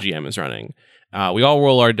that the GM is running. We all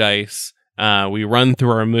roll our dice. We run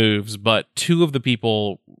through our moves, but 2 of the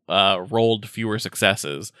people rolled fewer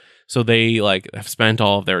successes, so they like have spent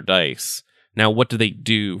all of their dice. Now, what do they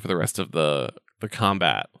do for the rest of the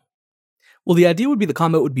combat? Well, the idea would be the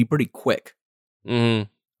combat would be pretty quick. And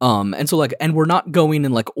so like, and we're not going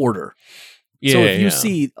in like order. Yeah, so if you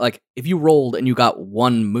see, like, if you rolled and you got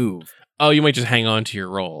 1 move, you might just hang on to your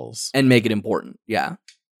rolls and make it important. Yeah.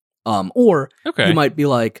 Or you might be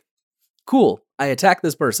like, cool, I attack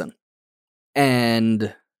this person,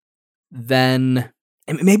 and then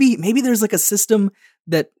maybe there's like a system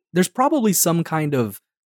that there's probably some kind of,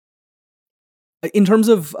 in terms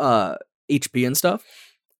of HP and stuff.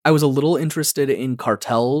 I was a little interested in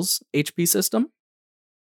Cartel's HP system,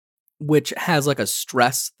 which has like a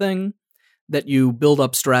stress thing that you build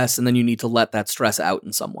up stress and then you need to let that stress out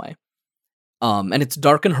in some way. And it's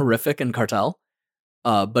dark and horrific in Cartel,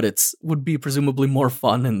 but would be presumably more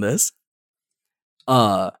fun in this.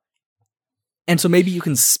 And so maybe you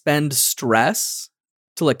can spend stress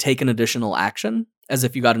to like take an additional action as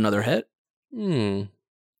if you got another hit. To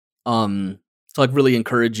like really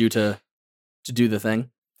encourage you to do the thing.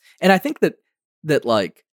 And I think that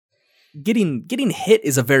like getting hit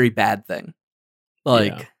is a very bad thing.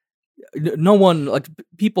 Like no one, like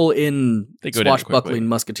people in swashbuckling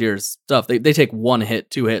musketeers stuff, they take 1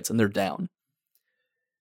 hit, 2 hits, and they're down.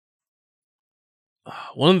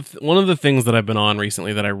 One of the things that I've been on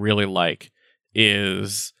recently that I really like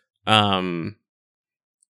is so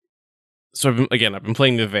I've been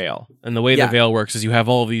playing the Veil, and the way the Veil works is you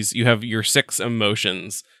have your 6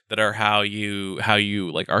 emotions that are how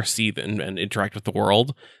you like are see and interact with the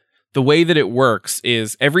world. the way that it works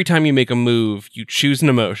is every time you make a move, you choose an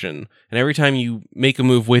emotion, and every time you make a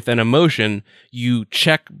move with an emotion, you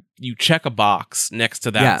check a box next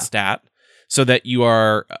to that stat, so that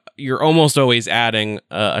you're almost always adding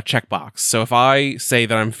a checkbox. So if I say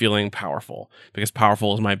that I'm feeling powerful, because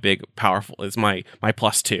powerful is my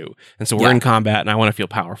 +2, and so we're in combat, and I want to feel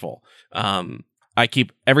powerful. I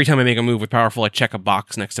keep, every time I make a move with powerful, I check a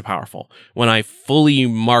box next to powerful. When I fully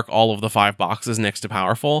mark all of the 5 boxes next to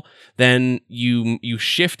powerful, then you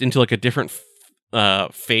shift into like a different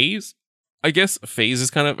phase. I guess a phase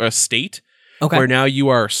is kind of a state, where now you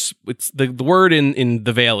are, it's the word in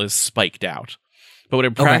the Veil is spiked out. But what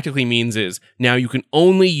it practically means is now you can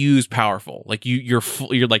only use powerful. Like you're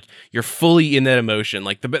fully in that emotion.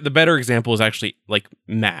 Like the better example is actually like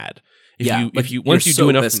mad. If you once you do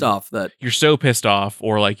enough, pissed off that you're so pissed off,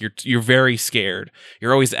 or like you're very scared,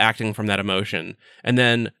 you're always acting from that emotion, and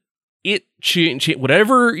then it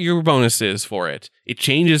whatever your bonus is for it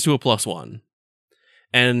changes to a +1,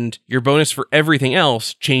 and your bonus for everything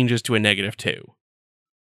else changes to a -2.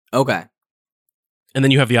 Okay, and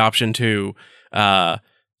then you have the option to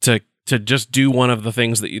just do one of the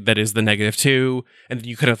things that is the -2, and then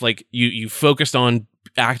you kind of like you focused on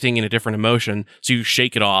acting in a different emotion, so you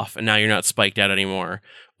shake it off, and now you're not spiked out anymore.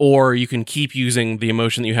 Or you can keep using the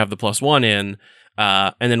emotion that you have the +1 in,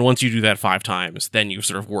 and then once you do that 5 times, then you've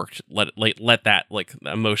sort of let that like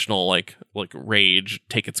emotional like rage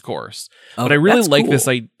take its course. But I really like this.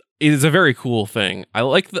 It is a very cool thing. I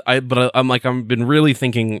like I've been really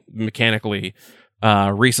thinking mechanically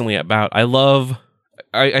recently about. I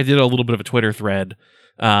did a little bit of a Twitter thread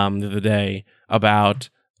the other day about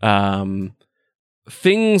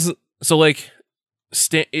things. So like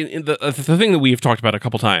the thing that we've talked about a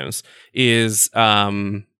couple times is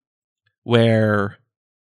where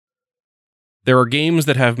there are games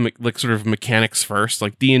that have like sort of mechanics first.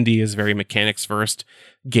 Like D&D is very mechanics first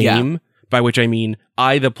game, by which I mean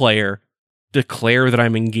I, the player, declare that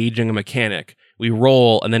I'm engaging a mechanic. We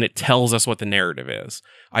roll, and then it tells us what the narrative is.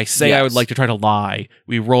 I say I would like to try to lie.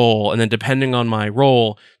 We roll, and then depending on my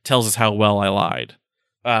roll, tells us how well I lied.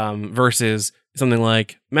 Versus something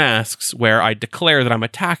like Masks, where I declare that I'm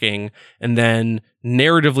attacking, and then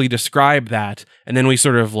narratively describe that, and then we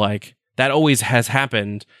sort of like, that always has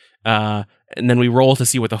happened, and then we roll to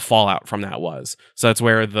see what the fallout from that was. So that's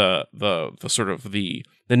where the sort of the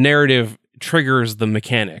narrative triggers the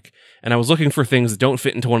mechanic. And I was looking for things that don't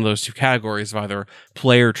fit into one of those two categories of either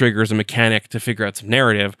player triggers a mechanic to figure out some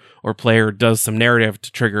narrative, or player does some narrative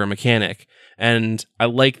to trigger a mechanic. And I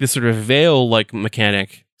like this sort of Veil like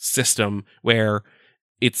mechanic system where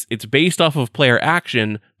it's based off of player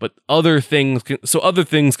action, but other things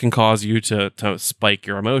can cause you to spike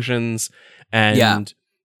your emotions, and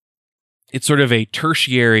it's sort of a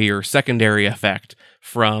tertiary or secondary effect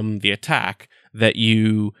from the attack that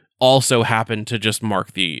you also happen to just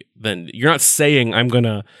mark then you're not saying I'm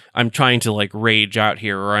trying to like rage out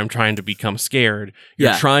here, or I'm trying to become scared.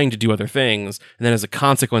 You're trying to do other things, and then as a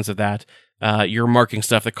consequence of that, you're marking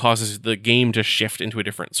stuff that causes the game to shift into a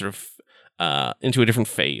different sort of into a different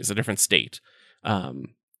phase, a different state.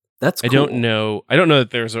 That's cool. I don't know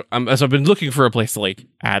that there's so I've been looking for a place to like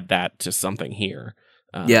add that to something here.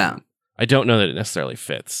 I don't know that it necessarily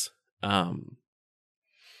fits. But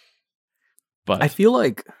I feel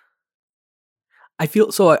like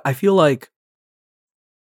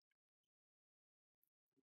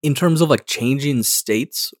in terms of like changing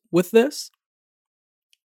states with this,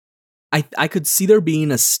 I could see there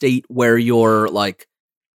being a state where you're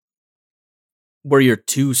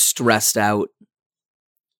too stressed out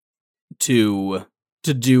to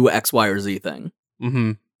do X, Y, or Z thing.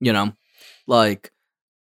 Mm-hmm. You know, like,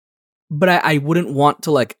 but I wouldn't want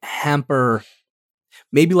to like hamper.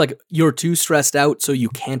 Maybe like you're too stressed out, so you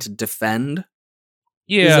can't defend.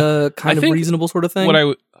 Yeah, is a kind of reasonable sort of thing.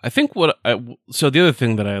 So the other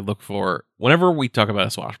thing that I look for whenever we talk about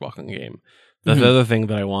a swashbuckling game, the other thing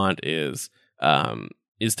that I want is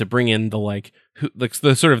to bring in the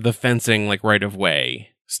the sort of the fencing like right of way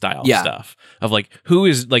style stuff of like who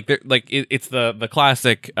is like it's the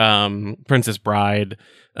classic Princess Bride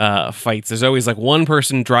fights. There's always like one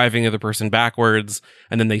person driving the other person backwards,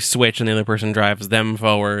 and then they switch and the other person drives them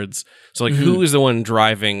forwards. So like who is the one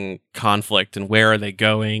driving conflict, and where are they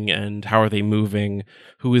going, and how are they moving?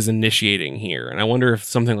 Who is initiating here? And I wonder if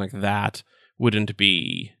something like that wouldn't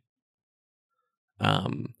be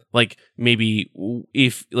like maybe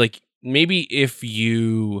if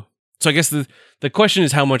you. So I guess the question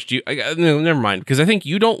is, how much do you... no, never mind, because I think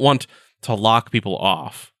you don't want to lock people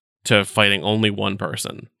off to fighting only one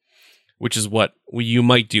person, which is what you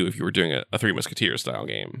might do if you were doing a Three Musketeers style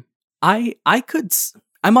game. I could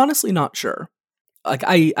I'm honestly not sure. Like,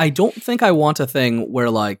 I don't think I want a thing where,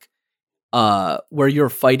 like, where you're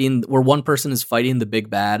fighting, where one person is fighting the big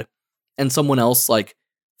bad, and someone else, like,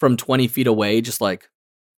 from 20 feet away just, like,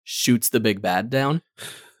 shoots the big bad down.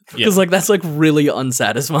 Because, like, that's, like, really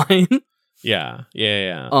unsatisfying. Yeah.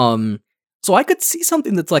 So I could see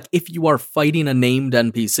something that's, like, if you are fighting a named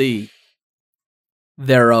NPC,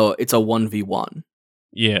 it's a 1v1.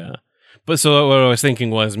 Yeah. But so what I was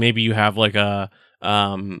thinking was maybe you have, like, a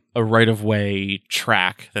right-of-way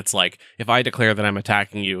track that's like, if I declare that I'm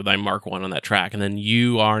attacking you, then I mark 1 on that track, and then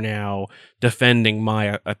you are now defending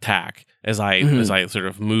my attack as I sort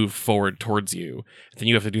of move forward towards you. Then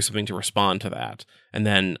you have to do something to respond to that, and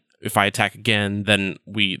then if I attack again, then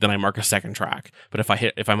I mark a second track. But if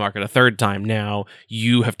I mark it a third time, now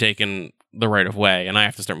you have taken the right-of-way, and I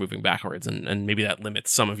have to start moving backwards, and maybe that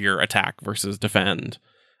limits some of your attack versus defend.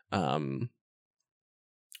 Oh,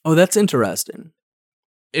 that's interesting.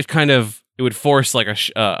 It would force like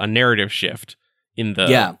a narrative shift in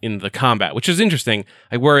the combat, which is interesting.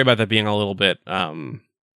 I worry about that being a little bit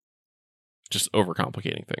just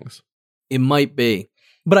overcomplicating things. It might be,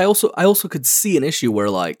 but I also could see an issue where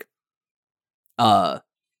like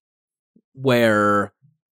where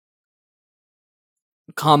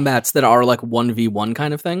combats that are like 1v1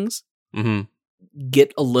 kind of things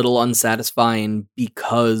get a little unsatisfying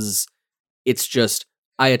because it's just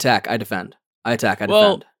I attack, I defend. I attack, I defend.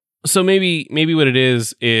 Well, so maybe what it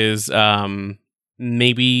is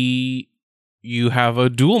maybe you have a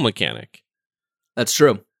duel mechanic. That's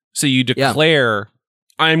true. So you declare,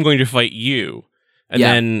 I'm going to fight you, and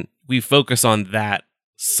then we focus on that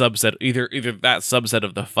subset, either that subset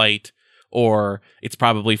of the fight, or it's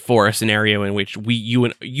probably for a scenario in which you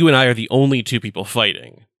and I are the only two people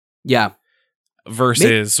fighting. Yeah.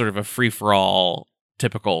 Versus sort of a free-for-all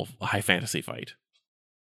typical high fantasy fight.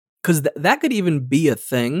 Because that could even be a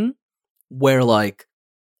thing where, like,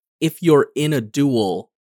 if you're in a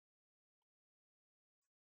duel,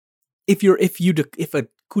 if a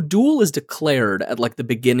duel is declared at like the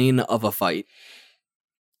beginning of a fight,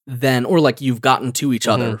 then, or like you've gotten to each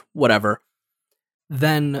other, whatever,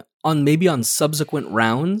 then on subsequent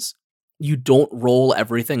rounds, you don't roll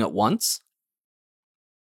everything at once,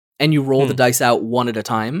 and you roll the dice out one at a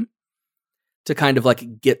time to kind of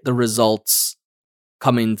like get the results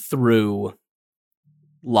coming through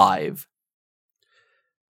live.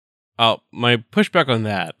 My pushback on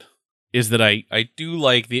that is that I do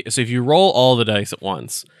like so if you roll all the dice at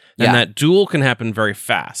once, then that duel can happen very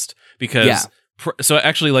fast because so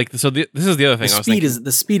actually like this is the other thing.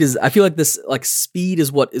 The speed is I feel like this like speed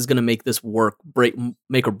is what is going to make this work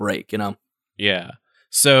make or break, you know. Yeah.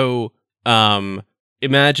 So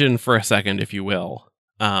imagine for a second, if you will,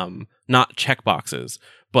 not checkboxes,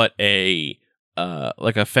 but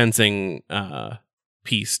like a fencing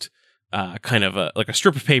pieced kind of like a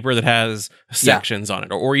strip of paper that has sections on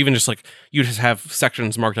it, or even just like you just have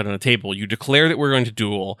sections marked out on a table. You declare that we're going to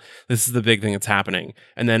duel. This is the big thing that's happening,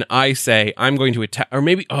 and then I say I'm going to attack, or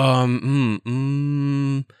maybe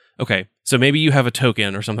okay, so maybe you have a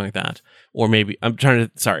token or something like that, or maybe I'm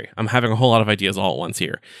having a whole lot of ideas all at once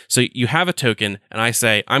here. So you have a token, and I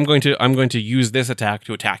say I'm going to use this attack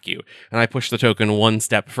to attack you, and I push the token one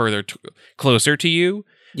step further closer to you.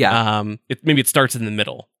 Yeah. Maybe it starts in the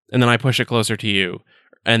middle, and then I push it closer to you,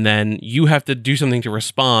 and then you have to do something to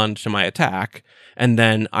respond to my attack, and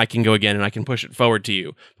then I can go again and I can push it forward to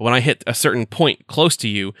you. But when I hit a certain point close to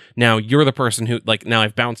you, now you're the person who, like, now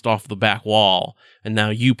I've bounced off the back wall, and now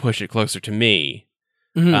you push it closer to me.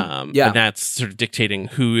 And that's sort of dictating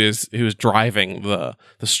who is driving the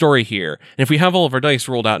story here. And if we have all of our dice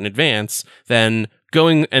rolled out in advance, then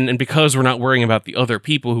going and because we're not worrying about the other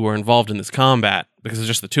people who are involved in this combat, because it's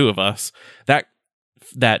just the two of us,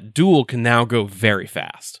 that duel can now go very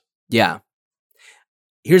fast. Yeah.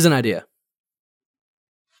 Here's an idea.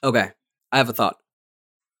 Okay, I have a thought.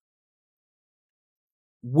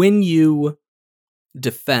 When you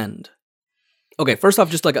defend... Okay, first off,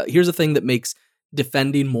 just like here's a thing that makes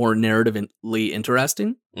defending more narratively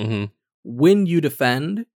interesting. Mm-hmm. When you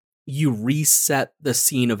defend, you reset the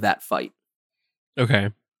scene of that fight. Okay.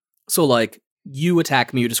 So, like, you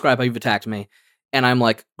attack me, you describe how you've attacked me, and I'm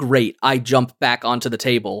like, great, I jump back onto the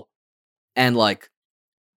table and, like,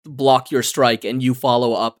 block your strike, and you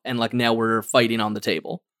follow up, and, like, now we're fighting on the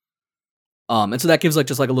table. And so that gives, like,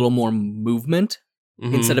 just, like, a little more movement,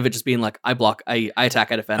 instead of it just being, like, I block, I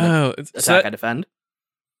attack, I defend, I defend.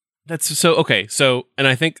 That's so, okay, so, and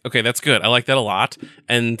I think, okay, that's good, I like that a lot,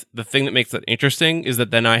 and the thing that makes that interesting is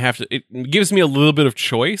that then I have to, it gives me a little bit of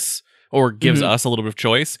choice or gives us a little bit of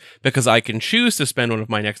choice, because I can choose to spend one of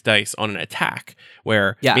my next dice on an attack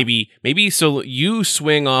where maybe so you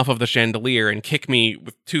swing off of the chandelier and kick me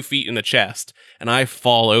with 2 feet in the chest and I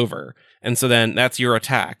fall over. And so then that's your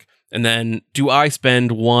attack. And then do I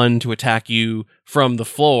spend 1 to attack you from the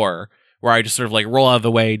floor, where I just sort of like roll out of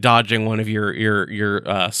the way, dodging one of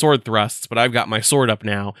your sword thrusts, but I've got my sword up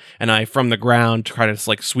now, and I from the ground try to just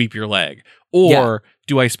like sweep your leg? Or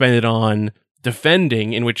do I spend it on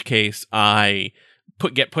defending, in which case I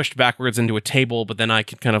get pushed backwards into a table, but then I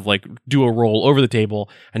can kind of like do a roll over the table,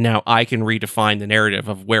 and now I can redefine the narrative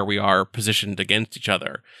of where we are positioned against each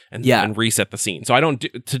other and reset the scene. So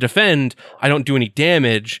to defend, I don't do any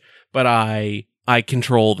damage, but I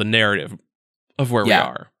control the narrative of where we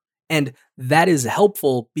are. And that is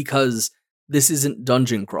helpful because this isn't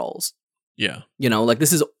dungeon crawls. Yeah. You know, like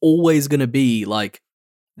this is always going to be like,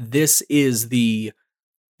 this is the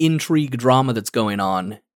intrigue drama that's going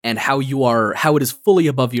on, and how it is fully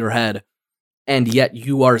above your head, and yet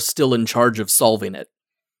you are still in charge of solving it.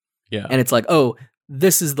 Yeah. And it's like, oh,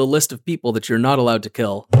 this is the list of people that you're not allowed to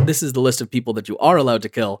kill. This is the list of people that you are allowed to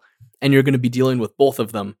kill, and you're going to be dealing with both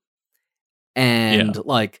of them. And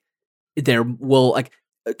like, there will like,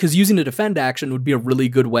 because using a defend action would be a really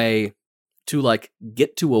good way to like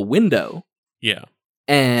get to a window. Yeah.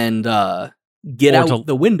 And get out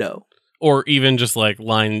the window. Or even just like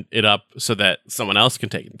line it up so that someone else can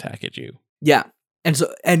take an attack at you. Yeah.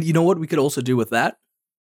 And you know what we could also do with that?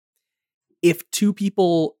 If the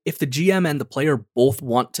GM and the player both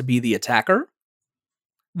want to be the attacker,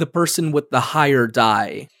 the person with the higher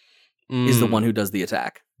die is the one who does the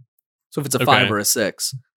attack. So if it's a 5 or a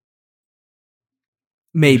 6,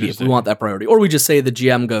 maybe if we want that priority. Or we just say the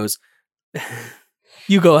GM goes,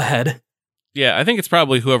 you go ahead. Yeah, I think it's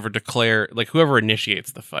probably whoever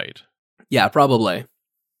initiates the fight. Yeah, probably.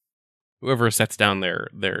 Whoever sets down their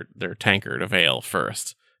tankard of ale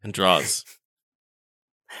first and draws.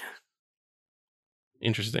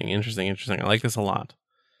 Interesting. I like this a lot.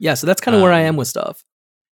 Yeah, so that's kind of where I am with stuff.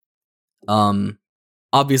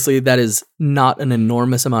 Obviously, that is not an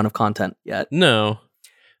enormous amount of content yet. No.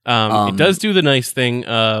 It does do the nice thing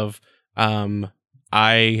of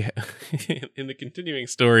I in the continuing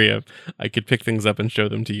story of I could pick things up and show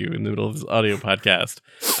them to you in the middle of this audio podcast.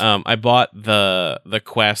 I bought the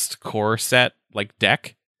Quest core set like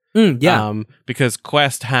deck. Because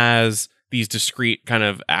Quest has these discrete kind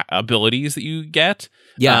of abilities that you get.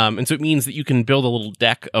 Yeah. And so it means that you can build a little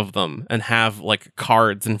deck of them and have like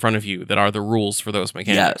cards in front of you that are the rules for those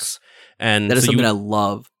mechanics. Yes. And that is something I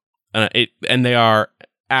love. And they are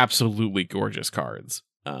absolutely gorgeous cards.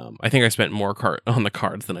 I think I spent more on the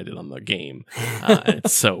cards than I did on the game. And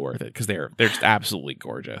it's so worth it because they're just absolutely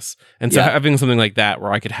gorgeous. And so having something like that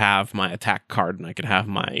where I could have my attack card and I could have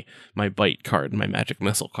my bite card and my magic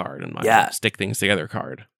missile card and my stick things together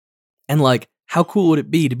card. And like, how cool would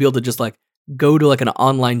it be to be able to just like go to like an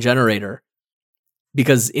online generator,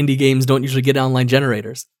 because indie games don't usually get online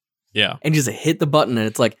generators. Yeah. And just hit the button and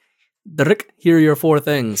it's like, here are your 4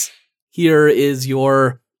 things. Here is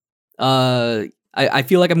your I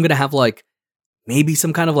feel like I'm gonna have like maybe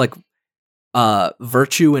some kind of like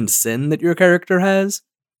virtue and sin that your character has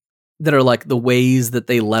that are like the ways that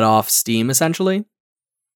they let off steam, essentially.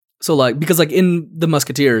 So like, because like in the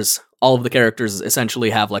Musketeers, all of the characters essentially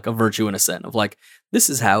have like a virtue and a sin of like, this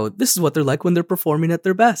is what they're like when they're performing at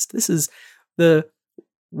their best. This is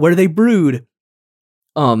where they brood.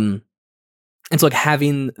 And so like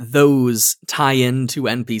having those tie into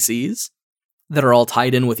NPCs that are all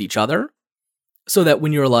tied in with each other, so that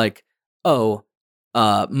when you're like, oh,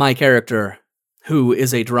 my character who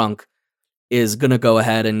is a drunk is gonna go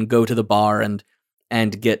ahead and go to the bar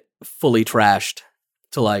and get fully trashed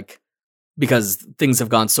to like, because things have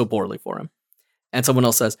gone so poorly for him. And someone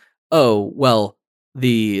else says, oh, well,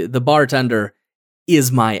 the bartender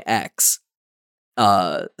is my ex.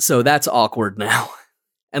 So that's awkward now.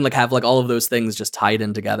 And like have like all of those things just tied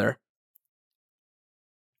in together.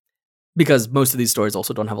 Because most of these stories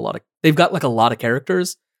also don't have they've got like a lot of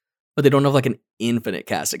characters, but they don't have like an infinite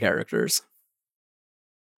cast of characters.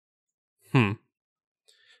 I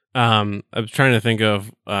was trying to think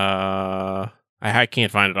of, I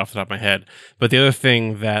can't find it off the top of my head, but the other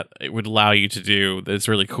thing that it would allow you to do that's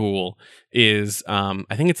really cool is,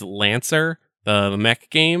 I think it's Lancer, the mech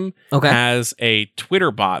game, has a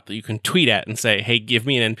Twitter bot that you can tweet at and say, hey, give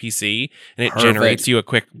me an NPC, and it generates you a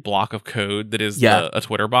quick block of code that is a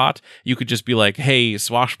Twitter bot. You could just be like, hey,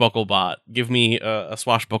 swashbuckle bot, give me a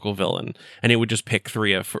swashbuckle villain, and it would just pick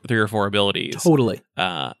 3 or 4 abilities. Totally.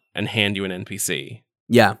 And hand you an NPC.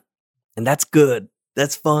 Yeah. And that's good.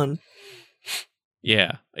 That's fun.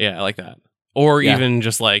 Yeah, I like that. Or even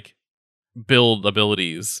just like build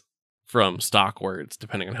abilities from stock words,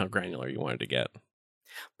 depending on how granular you wanted to get.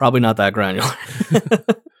 Probably not that granular.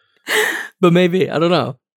 But maybe, I don't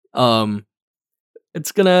know.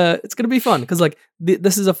 It's gonna be fun because like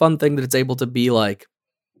this is a fun thing that it's able to be like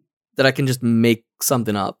that I can just make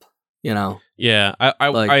something up, you know. Yeah, I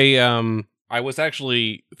was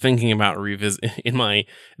actually thinking about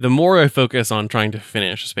the more I focus on trying to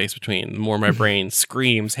finish Space Between, the more my brain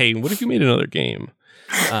screams, "Hey, what if you made another game?"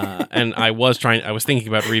 And I was thinking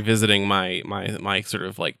about revisiting my sort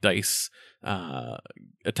of like dice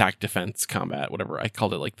attack, defense, combat, whatever I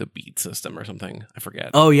called it, like the beat system or something. I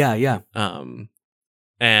forget. Oh yeah.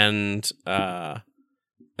 And so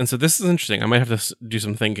this is interesting. I might have to do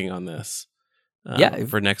some thinking on this.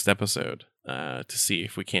 For next episode, to see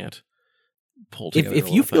if we can't pull together.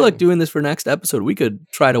 If you feel like doing this for next episode, we could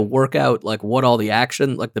try to work out like what all the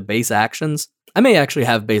action, like the base actions. I may actually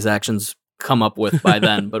have base actions come up with by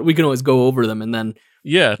then, but we can always go over them and then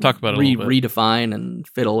talk about it a little bit. Redefine and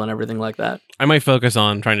fiddle and everything like that. I might focus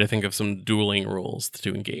on trying to think of some dueling rules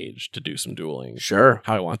to engage, to do some dueling. Sure.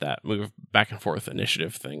 How I want that move back and forth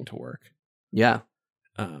initiative thing to work. Yeah.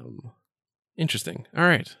 Interesting. All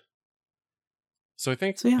right. So I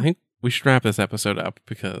think we should wrap this episode up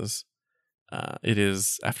because it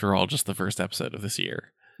is, after all, just the first epeisode of this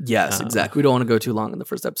year. Yes, exactly. We don't want to go too long in the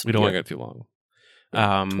first episode. We don't want to go too long.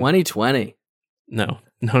 2020. No.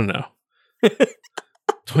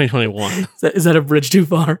 2021. Is that a bridge too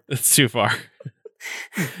far? It's too far.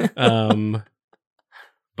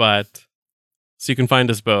 But so you can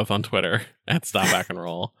find us both on Twitter at Stop Back and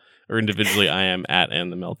Roll, or individually I am at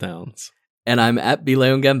And the Meltdowns. And I'm at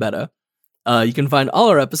Leon Gambetta. You can find all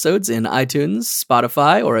our episodes in iTunes,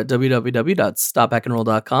 Spotify, or at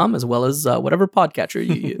www.stopbackandroll.com, as well as whatever podcatcher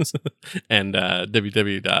you use. And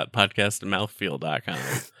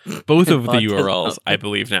www.podcastmouthfeel.com. Both of the URLs, I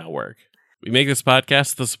believe, now work. We make this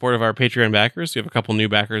podcast with the support of our Patreon backers. We have a couple new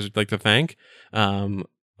backers we'd like to thank.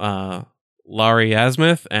 Laurie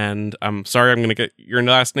Asmith, and I'm sorry I'm going to get your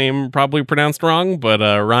last name probably pronounced wrong, but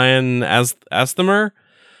Ryan Asthemer.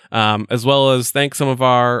 As well as thank some of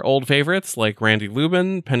our old favorites like Randy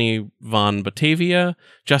Lubin, Penny Von Batavia,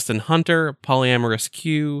 Justin Hunter, Polyamorous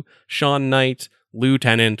Q, Sean Knight, Lou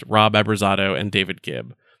Tennant, Rob Abrazato, and David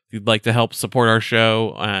Gibb. If you'd like to help support our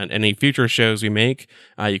show and any future shows we make,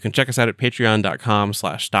 you can check us out at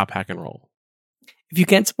patreon.com/stophackandroll. If you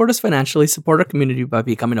can't support us financially, support our community by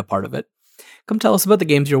becoming a part of it. Come tell us about the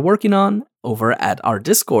games you're working on over at our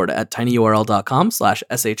Discord at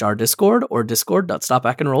tinyurl.com/shrdiscord or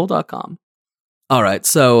discord.stopbackandroll.com. All right,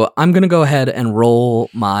 so I'm going to go ahead and roll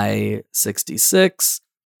my 66.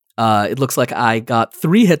 It looks like I got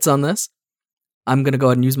 3 hits on this. I'm going to go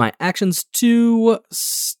ahead and use my actions to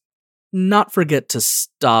not forget to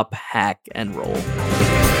stop, hack, and roll.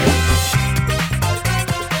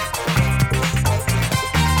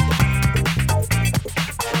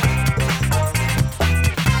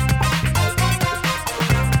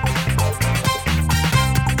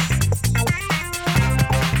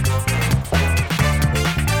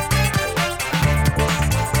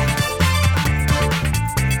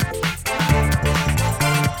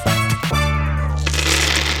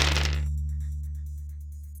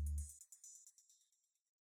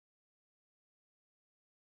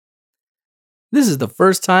 This is the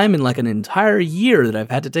first time in like an entire year that I've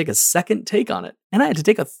had to take a second take on it. And I had to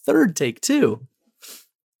take a third take too.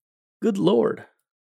 Good Lord.